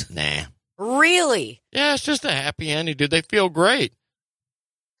care? Nah. Really? Yeah, it's just a happy ending, dude. They feel great.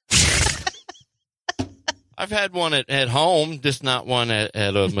 I've had one at home, just not one at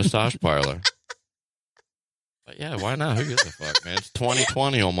a massage parlor. But yeah, why not? Who gives a fuck, man? It's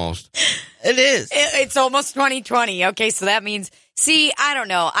 2020 almost. It is. It's almost 2020. Okay, so that means, I don't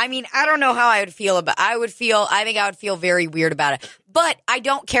know. I don't know how I would feel about I think I would feel very weird about it. But I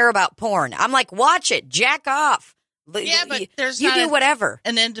don't care about porn. I'm like, watch it, jack off. Yeah, but there's you do whatever.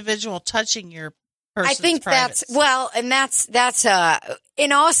 An individual touching your person's I think privates. that's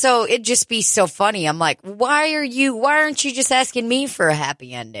and also it'd just be so funny. I'm like, why aren't you just asking me for a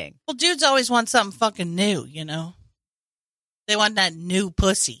happy ending? Well, dudes always want something fucking new, They want that new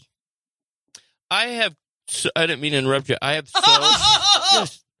pussy. I didn't mean to interrupt you. I have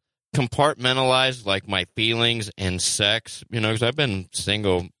just compartmentalized like my feelings and sex, because I've been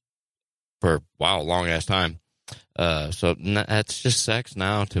single for a long ass time. So that's just sex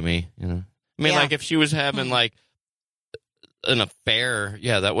now to me, like if she was having like an affair,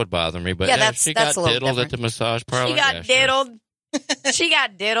 that would bother me. But she got diddled at the massage parlor. She got diddled. She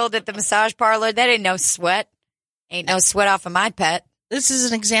got diddled at the massage parlor. That ain't no sweat. Ain't no sweat off of my pet. This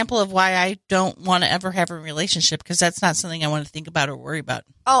is an example of why I don't want to ever have a relationship, because that's not something I want to think about or worry about.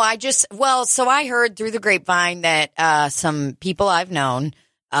 Oh, so I heard through the grapevine that some people I've known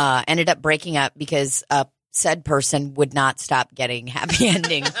ended up breaking up because said person would not stop getting happy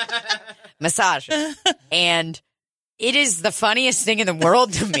ending massages. And it is the funniest thing in the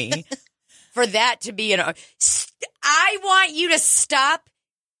world to me for that to be I want you to stop.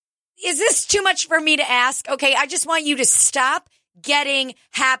 Is this too much for me to ask? Okay, I just want you to stop getting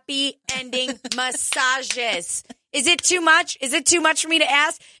happy ending massages. Is it too much? Is it too much for me to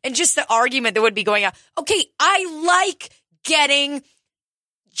ask? And just the argument that would be going on. Okay, I like getting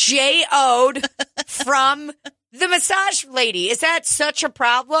J.O'd from the massage lady. Is that such a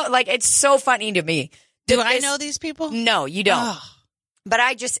problem? Like, it's so funny to me. Do I know these people? No, you don't. Oh. But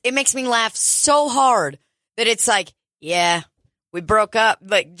it makes me laugh so hard that it's like, yeah, We broke up,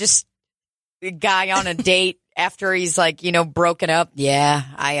 like just a guy on a date after he's like, broken up. Yeah,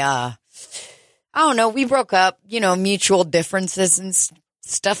 I don't know. We broke up, mutual differences and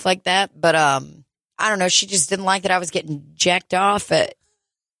stuff like that. But I don't know. She just didn't like that I was getting jacked off at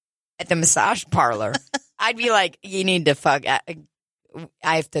the massage parlor. I'd be like, you need to fuck. I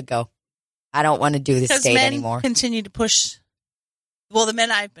have to go. I don't want to do this date anymore. Continue to push. Well, the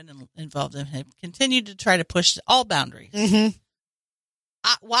men I've been involved in have continued to try to push all boundaries. Mm-hmm.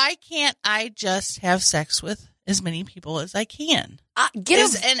 Why can't I just have sex with as many people as I can?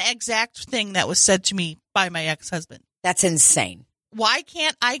 Is an exact thing that was said to me by my ex-husband. That's insane. Why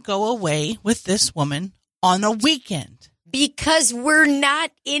can't I go away with this woman on a weekend? Because we're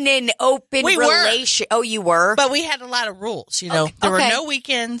not in an open relation. Oh, you were? But we had a lot of rules, Okay. There were no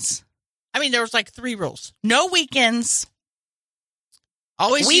weekends. I mean, there was like 3 rules. No weekends.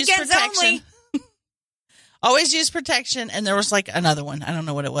 Always weekends use protection. Only. Always use protection. And there was like another one. I don't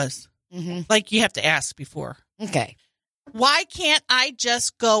know what it was. Mm-hmm. Like you have to ask before. Okay. Why can't I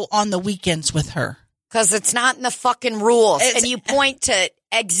just go on the weekends with her? Because it's not in the fucking rules. And you point to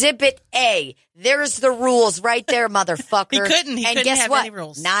Exhibit A. There's the rules right there, motherfucker. He couldn't have any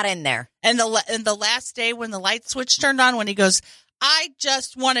rules. Not in there. And the last day when the light switch turned on, when he goes, I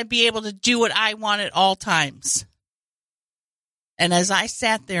just want to be able to do what I want at all times. And as I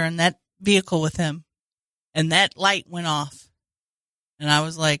sat there in that vehicle with him, and that light went off, and I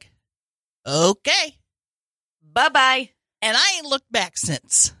was like, okay. Bye-bye. And I ain't looked back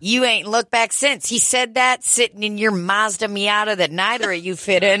since. You ain't looked back since. He said that sitting in your Mazda Miata that neither of you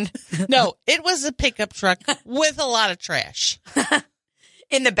fit in. No, it was a pickup truck with a lot of trash.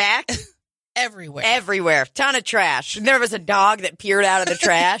 In the back? Everywhere. Everywhere. Ton of trash. And there was a dog that peered out of the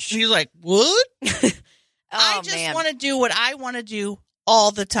trash. He was like, what? I just want to do what I want to do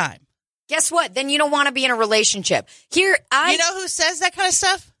all the time. Guess what? Then you don't want to be in a relationship. You know who says that kind of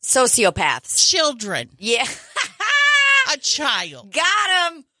stuff? Sociopaths. Children. Yeah. A child.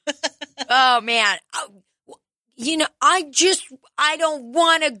 Got him. Oh, man. I don't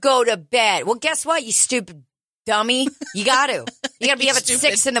want to go to bed. Well, guess what, you stupid dummy? You got to. You got to be up at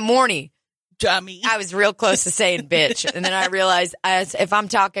 6 a.m. Dummy. I was real close to saying bitch. And then I realized if I'm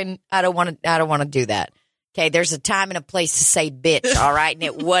talking, I don't want to do that. Okay, there's a time and a place to say bitch, all right? And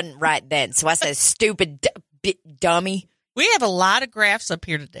it wasn't right then. So I said stupid dummy. We have a lot of graphs up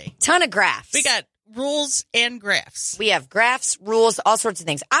here today. Ton of graphs. We got rules and graphs. We have graphs, rules, all sorts of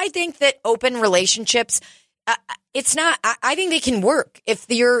things. I think that open relationships, I think they can work if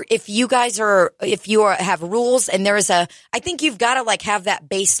you have rules and I think you've got to like have that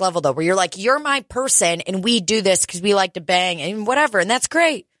base level though, where you're like, you're my person and we do this because we like to bang and whatever. And that's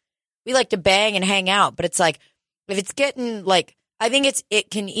great. We like to bang and hang out, but it's like, if it's getting like, I think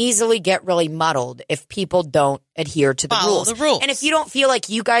it can easily get really muddled if people don't adhere to the rules. And if you don't feel like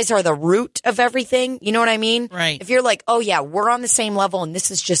you guys are the root of everything, you know what I mean? Right. If you're like, oh yeah, we're on the same level and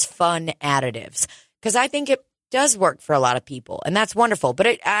this is just fun additives. Because I think it does work for a lot of people and that's wonderful.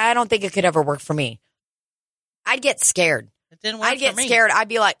 But I don't think it could ever work for me. I'd get scared. It didn't work for me. I'd get scared. I'd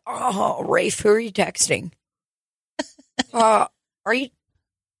be like, oh, Rafe, who are you texting? Who are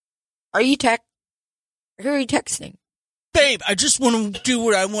you texting? Babe, I just want to do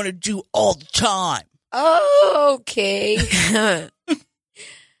what I want to do all the time. Oh, okay.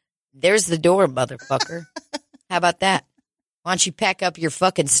 There's the door, motherfucker. How about that? Why don't you pack up your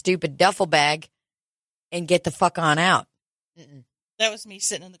fucking stupid duffel bag and get the fuck on out? Mm-mm. That was me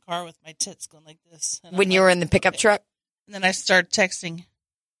sitting in the car with my tits going like this. When you were in the pickup truck? And then I started texting.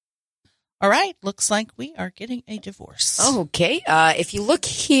 All right, looks like we are getting a divorce. Okay. If you look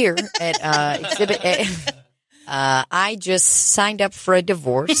here at Exhibit A, I just signed up for a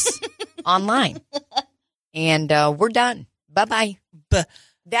divorce online. And we're done. Bye-bye.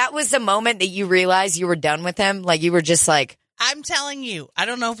 That was the moment that you realized you were done with him? Like you were just like... I'm telling you, I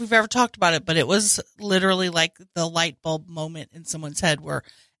don't know if we've ever talked about it, but it was literally like the light bulb moment in someone's head where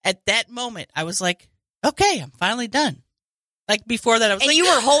at that moment I was like, okay, I'm finally done. Like before that, I was and like, you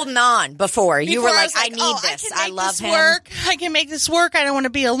were holding on before. You were like, I need this. I love him. I can make this work. I don't want to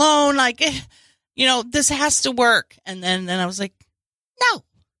be alone. Like, this has to work. And then I was like, no,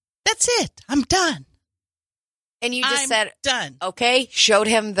 that's it. I'm done. And you just said, done. Okay. Showed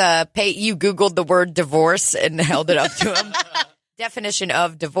him you Googled the word divorce and held it up to him. Definition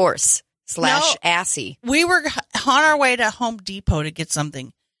of divorce / assy. We were on our way to Home Depot to get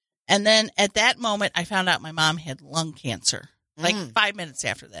something. And then at that moment, I found out my mom had lung cancer. Like 5 minutes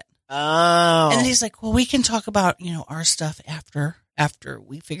after that. Oh. And then he's like, well, we can talk about, our stuff after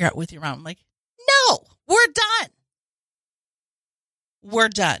we figure out with your mom. I'm like, no, we're done. We're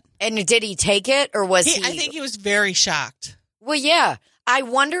done. And did he take it or was he? I think he was very shocked. Well, yeah. I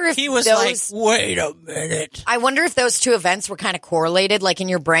wonder if he was like, wait a minute. I wonder if those two events were kind of correlated. Like in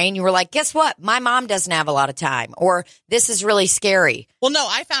your brain, you were like, guess what? My mom doesn't have a lot of time, or this is really scary. Well, no,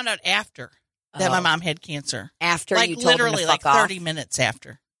 I found out after that my mom had cancer. After like you told him to fuck like 30 minutes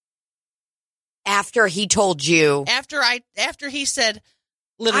after. After he told you. After he said,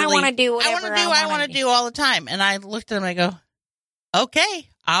 literally, I want to do whatever I want to do all the time. And I looked at him and I go, okay,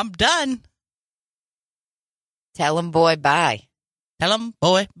 I'm done. Tell him, boy, bye. Tell him,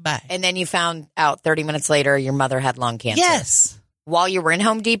 boy, bye. And then you found out 30 minutes later your mother had lung cancer. Yes. While you were in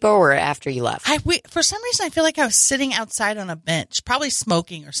Home Depot or after you left? For some reason, I feel like I was sitting outside on a bench, probably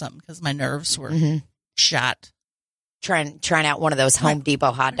smoking or something because my nerves were shot. Trying out one of those Home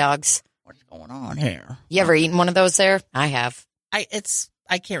Depot hot dogs. What's going on here? You ever eaten one of those there? I have. I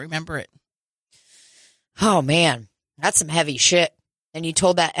can't remember it. Oh, man. That's some heavy shit. And you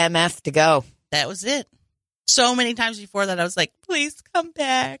told that MF to go. That was it. So many times before that, I was like, please come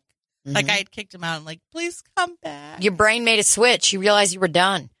back. Like I had kicked him out and like, please come back. Your brain made a switch. You realized you were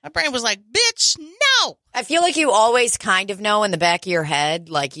done. My brain was like, bitch, no. I feel like you always kind of know in the back of your head,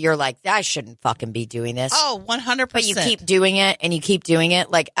 like you're like, I shouldn't fucking be doing this. Oh, 100%. But you keep doing it and you keep doing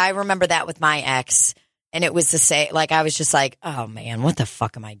it. Like I remember that with my ex, and it was the same. Like I was just like, oh man, what the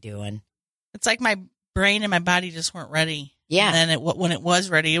fuck am I doing? It's like my brain and my body just weren't ready. Yeah. And then when it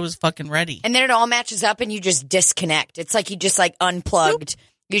was ready, it was fucking ready. And then it all matches up and you just disconnect. It's like you just like unplugged. Boop.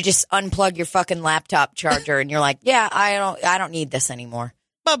 You just unplug your fucking laptop charger and you're like, yeah, I don't need this anymore.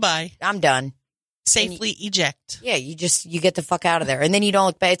 Bye-bye. I'm done. Safely eject. Yeah, you get the fuck out of there. And then you don't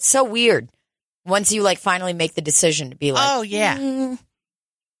look back. It's so weird. Once you like finally make the decision to be like, oh yeah.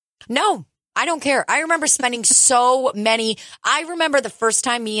 No, I don't care. I remember spending I remember the first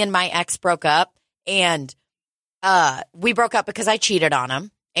time me and my ex broke up, and we broke up because I cheated on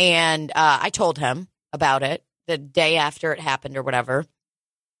him, and I told him about it the day after it happened or whatever.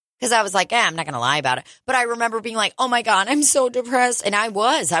 Because I was like, I'm not going to lie about it. But I remember being like, oh, my God, I'm so depressed. And I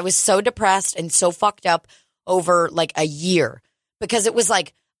was so depressed and so fucked up over like a year. Because it was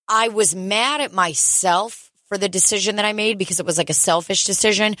like I was mad at myself for the decision that I made because it was like a selfish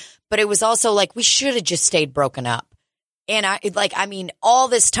decision. But it was also like we should have just stayed broken up. And all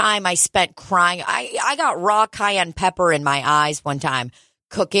this time I spent crying. I got raw cayenne pepper in my eyes one time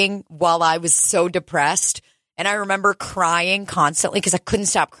cooking while I was so depressed. And I remember crying constantly because I couldn't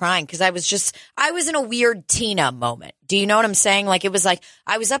stop crying because I was in a weird Tina moment. Do you know what I'm saying? Like it was like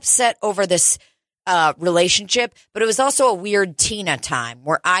I was upset over this relationship, but it was also a weird Tina time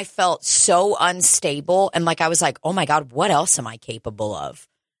where I felt so unstable. And like I was like, oh my God, what else am I capable of?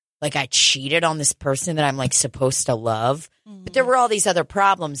 Like I cheated on this person that I'm like supposed to love. But there were all these other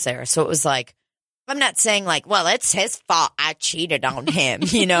problems there. So it was like, I'm not saying like, well, it's his fault I cheated on him,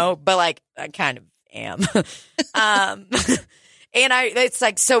 you know, but like I kind of am. And it's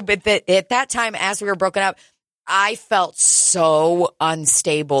like, so, but at that time, as we were broken up, I felt so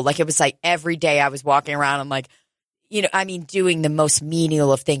unstable. Like it was like every day I was walking around and like, you know, I mean, doing the most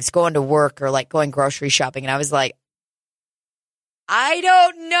menial of things, going to work or like going grocery shopping. And I was like, I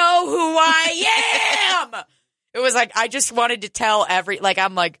don't know who I am. It was like, I just wanted to tell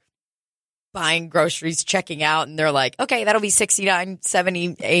I'm like buying groceries, checking out, and they're like, okay, that'll be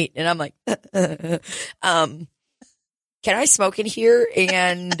 $69.78. And I'm like, can I smoke in here?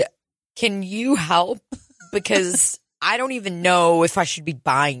 And can you help? Because I don't even know if I should be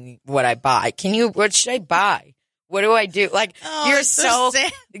buying what I buy. What should I buy? What do I do? Like, you're so,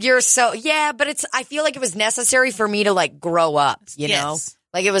 yeah, but I feel like it was necessary for me to like grow up, you know?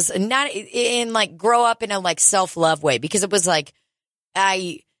 Like it was not in like grow up in a like self-love way, because it was like,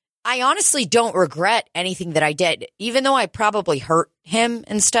 I honestly don't regret anything that I did, even though I probably hurt him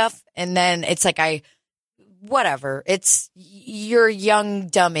and stuff. And then it's like, whatever. You're a young,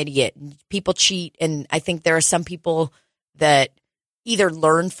 dumb idiot. People cheat. And I think there are some people that either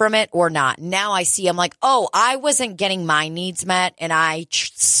learn from it or not. Now I see, I'm like, oh, I wasn't getting my needs met, and I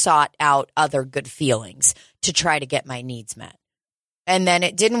sought out other good feelings to try to get my needs met. And then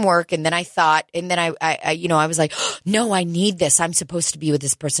it didn't work. And then I thought, and then I was like, oh, no, I need this. I'm supposed to be with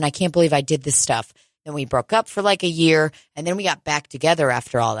this person. I can't believe I did this stuff. Then we broke up for like a year, and then we got back together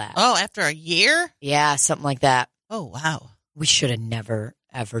after all that. Oh, after a year? Yeah, something like that. Oh, wow. We should have never,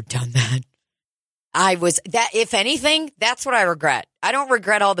 ever done that. If anything, that's what I regret. I don't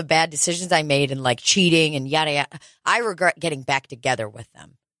regret all the bad decisions I made and like cheating and yada, yada. I regret getting back together with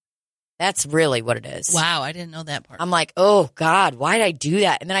them. That's really what it is. Wow, I didn't know that part. I'm like, oh, God, why did I do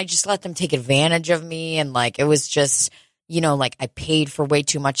that? And then I just let them take advantage of me. And like, it was just, you know, like I paid for way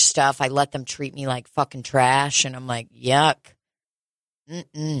too much stuff. I let them treat me like fucking trash. And I'm like, yuck.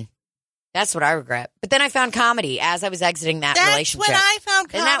 That's what I regret. But then I found comedy as I was exiting that relationship. That's when I found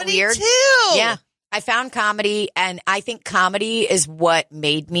comedy. Isn't that weird? Too. Yeah. I found comedy, and I think comedy is what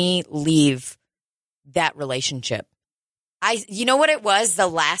made me leave that relationship. You know what it was? The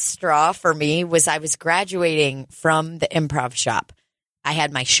last straw for me was I was graduating from the improv shop. I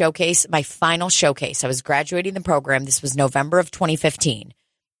had my showcase, my final showcase. I was graduating the program. This was November of 2015.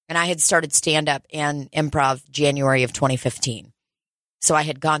 And I had started stand-up and improv January of 2015. So I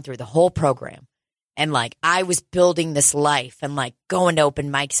had gone through the whole program. And like I was building this life and like going to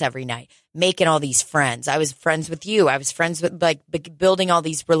open mics every night, making all these friends. I was friends with you. I was friends with like building all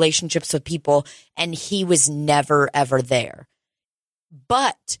these relationships with people. And he was never, ever there.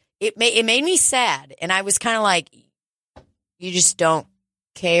 But it made me sad. And I was kind of like, you just don't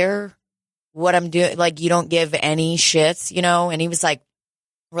care what I'm doing. Like you don't give any shits, you know? And he was like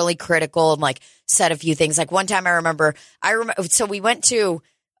really critical and like said a few things. Like one time I remember, so we went to,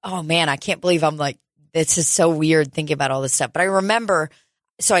 oh man, I can't believe I'm like, this is so weird thinking about all this stuff. But I remember,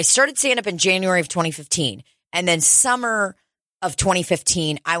 so I started stand up in January of 2015. And then summer of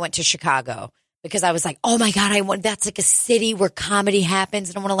 2015, I went to Chicago because I was like, oh my God, that's like a city where comedy happens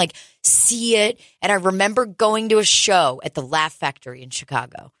and I want to like see it. And I remember going to a show at the Laugh Factory in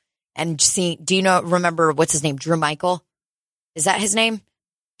Chicago and seeing, remember what's his name? Drew Michael? Is that his name?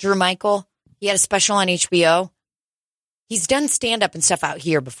 Drew Michael? He had a special on HBO. He's done stand-up and stuff out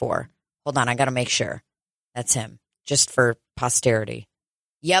here before. Hold on, I got to make sure. That's him, just for posterity.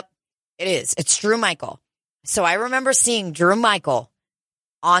 Yep, it is. It's Drew Michael. So I remember seeing Drew Michael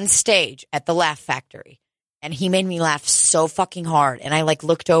on stage at the Laugh Factory, and he made me laugh so fucking hard. And I like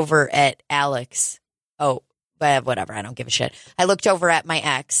looked over at Alex. Oh, whatever, I don't give a shit. I looked over at my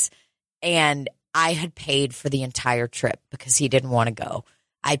ex, and I had paid for the entire trip because he didn't want to go.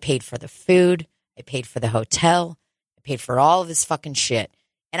 I paid for the food. I paid for the hotel. I paid for all of this fucking shit.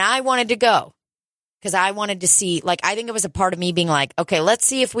 And I wanted to go because I wanted to see, like, I think it was a part of me being like, okay, let's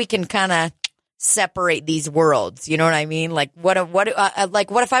see if we can kind of separate these worlds. You know what I mean? Like, what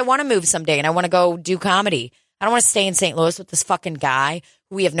if I want to move someday and I want to go do comedy? I don't want to stay in St. Louis with this fucking guy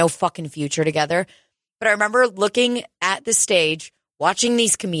who we have no fucking future together. But I remember looking at the stage, watching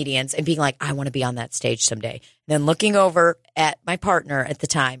these comedians and being like, I want to be on that stage someday. And then looking over at my partner at the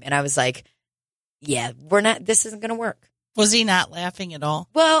time. And I was like, yeah, this isn't going to work. Was he not laughing at all?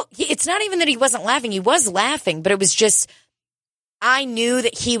 Well, it's not even that he wasn't laughing. He was laughing, but it was just, I knew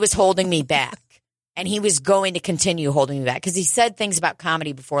that he was holding me back and he was going to continue holding me back because he said things about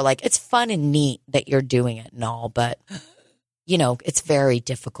comedy before, like, it's fun and neat that you're doing it and all, but, you know, it's very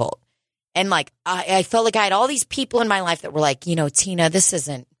difficult. And like, I felt like I had all these people in my life that were like, you know, Tina, this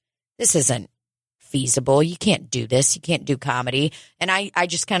isn't feasible. You can't do this. You can't do comedy. And I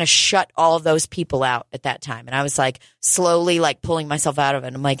just kind of shut all of those people out at that time. And I was like slowly like pulling myself out of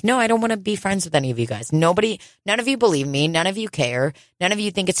it. I'm like, no, I don't want to be friends with any of you guys. None of you believe me. None of you care. None of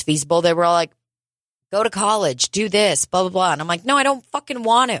you think it's feasible. They were all like, go to college, do this, blah, blah, blah. And I'm like, no, I don't fucking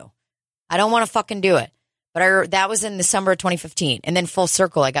want to. I don't want to fucking do it. But that was in the summer of 2015. And then full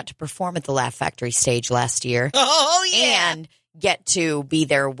circle, I got to perform at the Laugh Factory stage last year. Oh, yeah. And get to be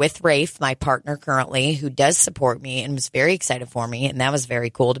there with Rafe, my partner currently, who does support me and was very excited for me. And that was very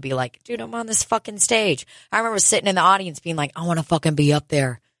cool to be like, dude, I'm on this fucking stage. I remember sitting in the audience being like, I want to fucking be up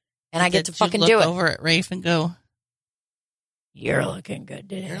there. And I get to fucking do it. Over at Rafe and go, you're looking good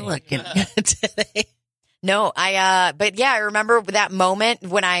today. You're looking good today. No, but yeah, I remember that moment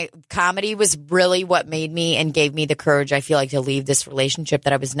when comedy was really what made me and gave me the courage, I feel like, to leave this relationship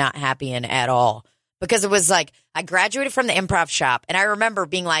that I was not happy in at all. Because it was like, I graduated from the improv shop and I remember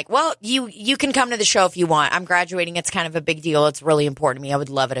being like, well, you can come to the show if you want. I'm graduating. It's kind of a big deal. It's really important to me. I would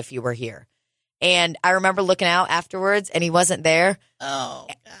love it if you were here. And I remember looking out afterwards and he wasn't there. Oh,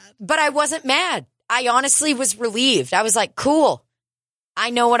 God. But I wasn't mad. I honestly was relieved. I was like, cool. I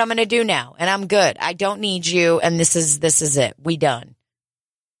know what I'm going to do now and I'm good. I don't need you. And this is it. We done.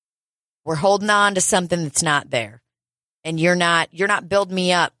 We're holding on to something that's not there. And you're not doing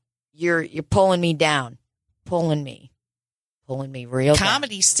me up. You're pulling me down, pulling me real down.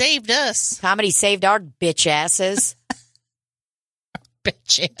 Comedy saved us. Comedy saved our bitch asses.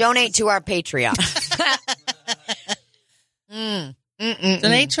 Bitch. Donate to our Patreon.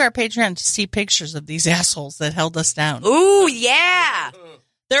 Donate to our Patreon to see pictures of these assholes that held us down. Ooh, yeah.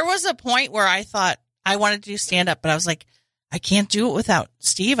 There was a point where I thought I wanted to do stand up, but I was like, I can't do it without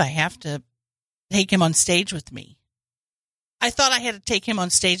Steve. I have to take him on stage with me. I thought I had to take him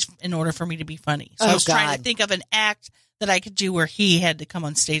on stage in order for me to be funny. So I was trying to think of an act that I could do where he had to come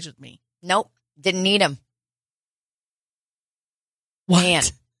on stage with me. Nope. Didn't need him. What? Man,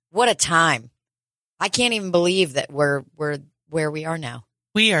 what a time. I can't even believe that we're where we are now.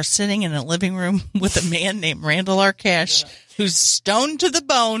 We are sitting in a living room with a man named Randall Arcash, who's stoned to the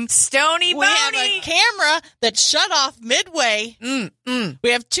bone. Stony We have a camera that shut off midway.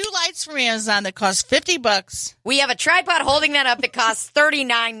 We have 2 lights from Amazon that cost $50. We have a tripod holding that up that costs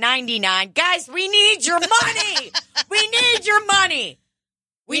 $39.99. Guys, we need your money. We need your money.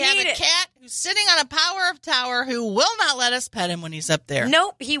 We have a cat who's sitting on a power-up tower who will not let us pet him when he's up there.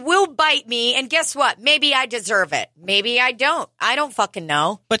 Nope, he will bite me, and guess what? Maybe I deserve it. Maybe I don't. I don't fucking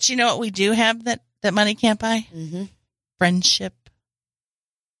know. But you know what we do have that money can't buy? Mm-hmm. Friendship.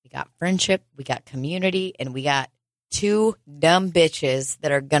 We got friendship, we got community, and we got 2 dumb bitches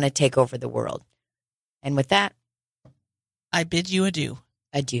that are going to take over the world. And with that, I bid you adieu.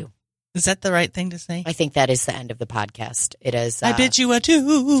 Adieu. Is that the right thing to say? I think that is the end of the podcast. It is. I bid you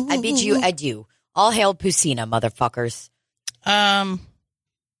adieu. I bid you adieu. All hail Pusina, motherfuckers. Happy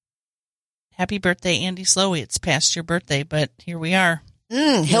birthday, Andy Slowey. It's past your birthday, but here we are.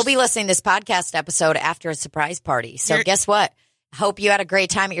 He'll be listening to this podcast episode after a surprise party. So guess what? Hope you had a great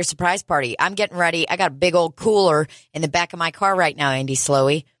time at your surprise party. I'm getting ready. I got a big old cooler in the back of my car right now, Andy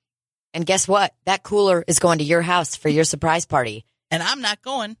Slowey. And guess what? That cooler is going to your house for your surprise party. And I'm not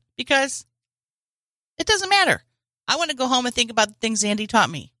going because it doesn't matter. I want to go home and think about the things Andy taught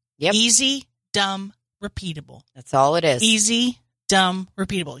me. Yep. Easy, dumb, repeatable. That's all it is. Easy, dumb,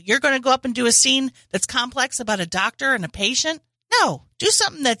 repeatable. You're going to go up and do a scene that's complex about a doctor and a patient? No. Do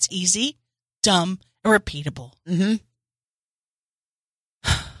something that's easy, dumb, and repeatable. Mm-hmm.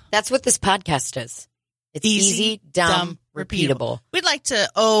 That's what this podcast is. It's easy, dumb, repeatable. We'd like to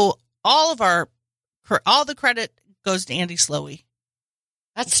owe all the credit goes to Andy Slowey.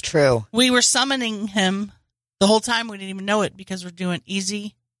 That's true. We were summoning him the whole time. We didn't even know it because we're doing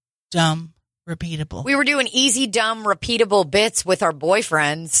easy, dumb, repeatable. We were doing easy, dumb, repeatable bits with our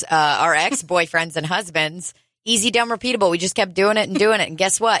boyfriends, our ex-boyfriends and husbands. Easy, dumb, repeatable. We just kept doing it and doing it. And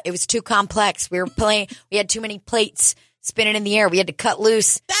guess what? It was too complex. We had too many plates spinning in the air. We had to cut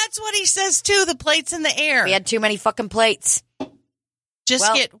loose. That's what he says too, the plates in the air. We had too many fucking plates.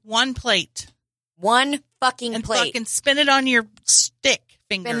 Just get one plate. One fucking and plate. Fucking spin it on your stick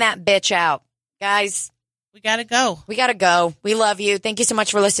finger. Spin that bitch out. Guys. We gotta go. We gotta go. We love you. Thank you so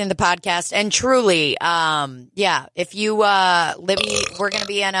much for listening to the podcast. And truly, if you, Libby, we're going to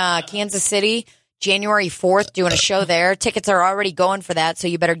be in Kansas City January 4th doing a show there. Tickets are already going for that, so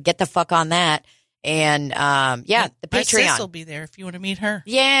you better get the fuck on that. And, the Patreon. My sis will be there if you want to meet her.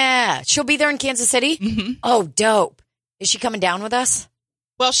 Yeah. She'll be there in Kansas City? Mm-hmm. Oh, dope. Is she coming down with us?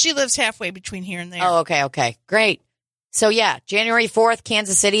 Well, she lives halfway between here and there. Oh, okay. Great. So, yeah, January 4th,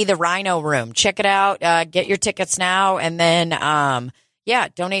 Kansas City, the Rhino Room. Check it out. Get your tickets now. And then,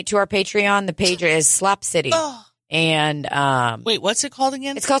 donate to our Patreon. The page is Slop City. Oh. And wait, what's it called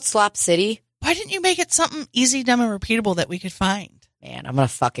again? It's called Slop City. Why didn't you make it something easy, dumb, and repeatable that we could find? Man, I'm going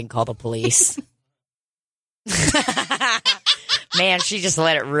to fucking call the police. Man, she just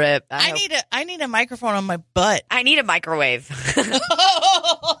let it rip. I need a microphone on my butt. I need a microwave.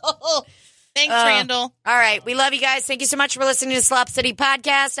 Thanks, Randall. All right. We love you guys. Thank you so much for listening to Slop City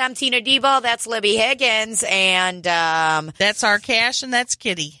Podcast. I'm Tina Debo. That's Libby Higgins. And that's our Cash, and that's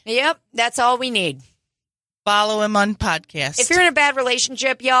Kitty. Yep. That's all we need. Follow him on podcast. If you're in a bad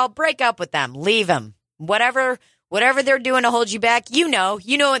relationship, y'all, break up with them. Leave them. Whatever they're doing to hold you back, you know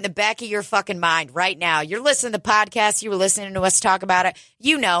in the back of your fucking mind right now. You're listening to the podcast. You were listening to us talk about it.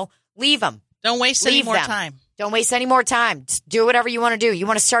 Leave them. Don't waste any more time. Don't waste any more time. Just do whatever you want to do. You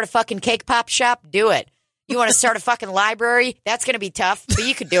want to start a fucking cake pop shop? Do it. You want to start a fucking library? That's going to be tough, but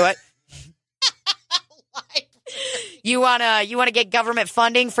you could do it. You want to get government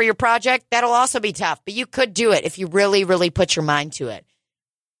funding for your project? That'll also be tough, but you could do it if you really, really put your mind to it.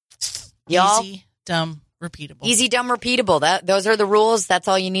 Y'all? Easy, dumb, repeatable. Easy, dumb, repeatable. Those are the rules. That's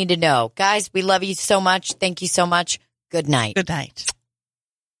all you need to know. Guys, we love you so much. Thank you so much. Good night. Good night.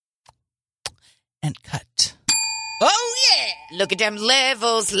 And cut. Oh, yeah. Look at them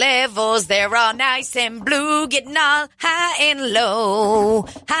levels. They're all nice and blue, getting all high and low.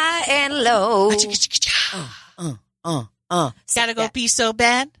 Gotta go pee so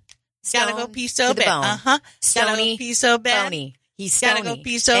bad. Gotta go pee so bad. Uh-huh. Gotta go pee so bad. Bony. He's stony. Gotta go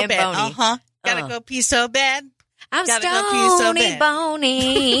pee so bad. Uh-huh. Gotta go pee so bad. I'm stony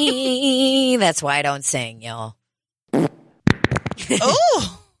bony. That's why I don't sing, y'all.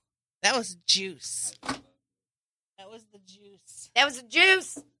 Oh, that was juice. That was the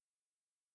juice.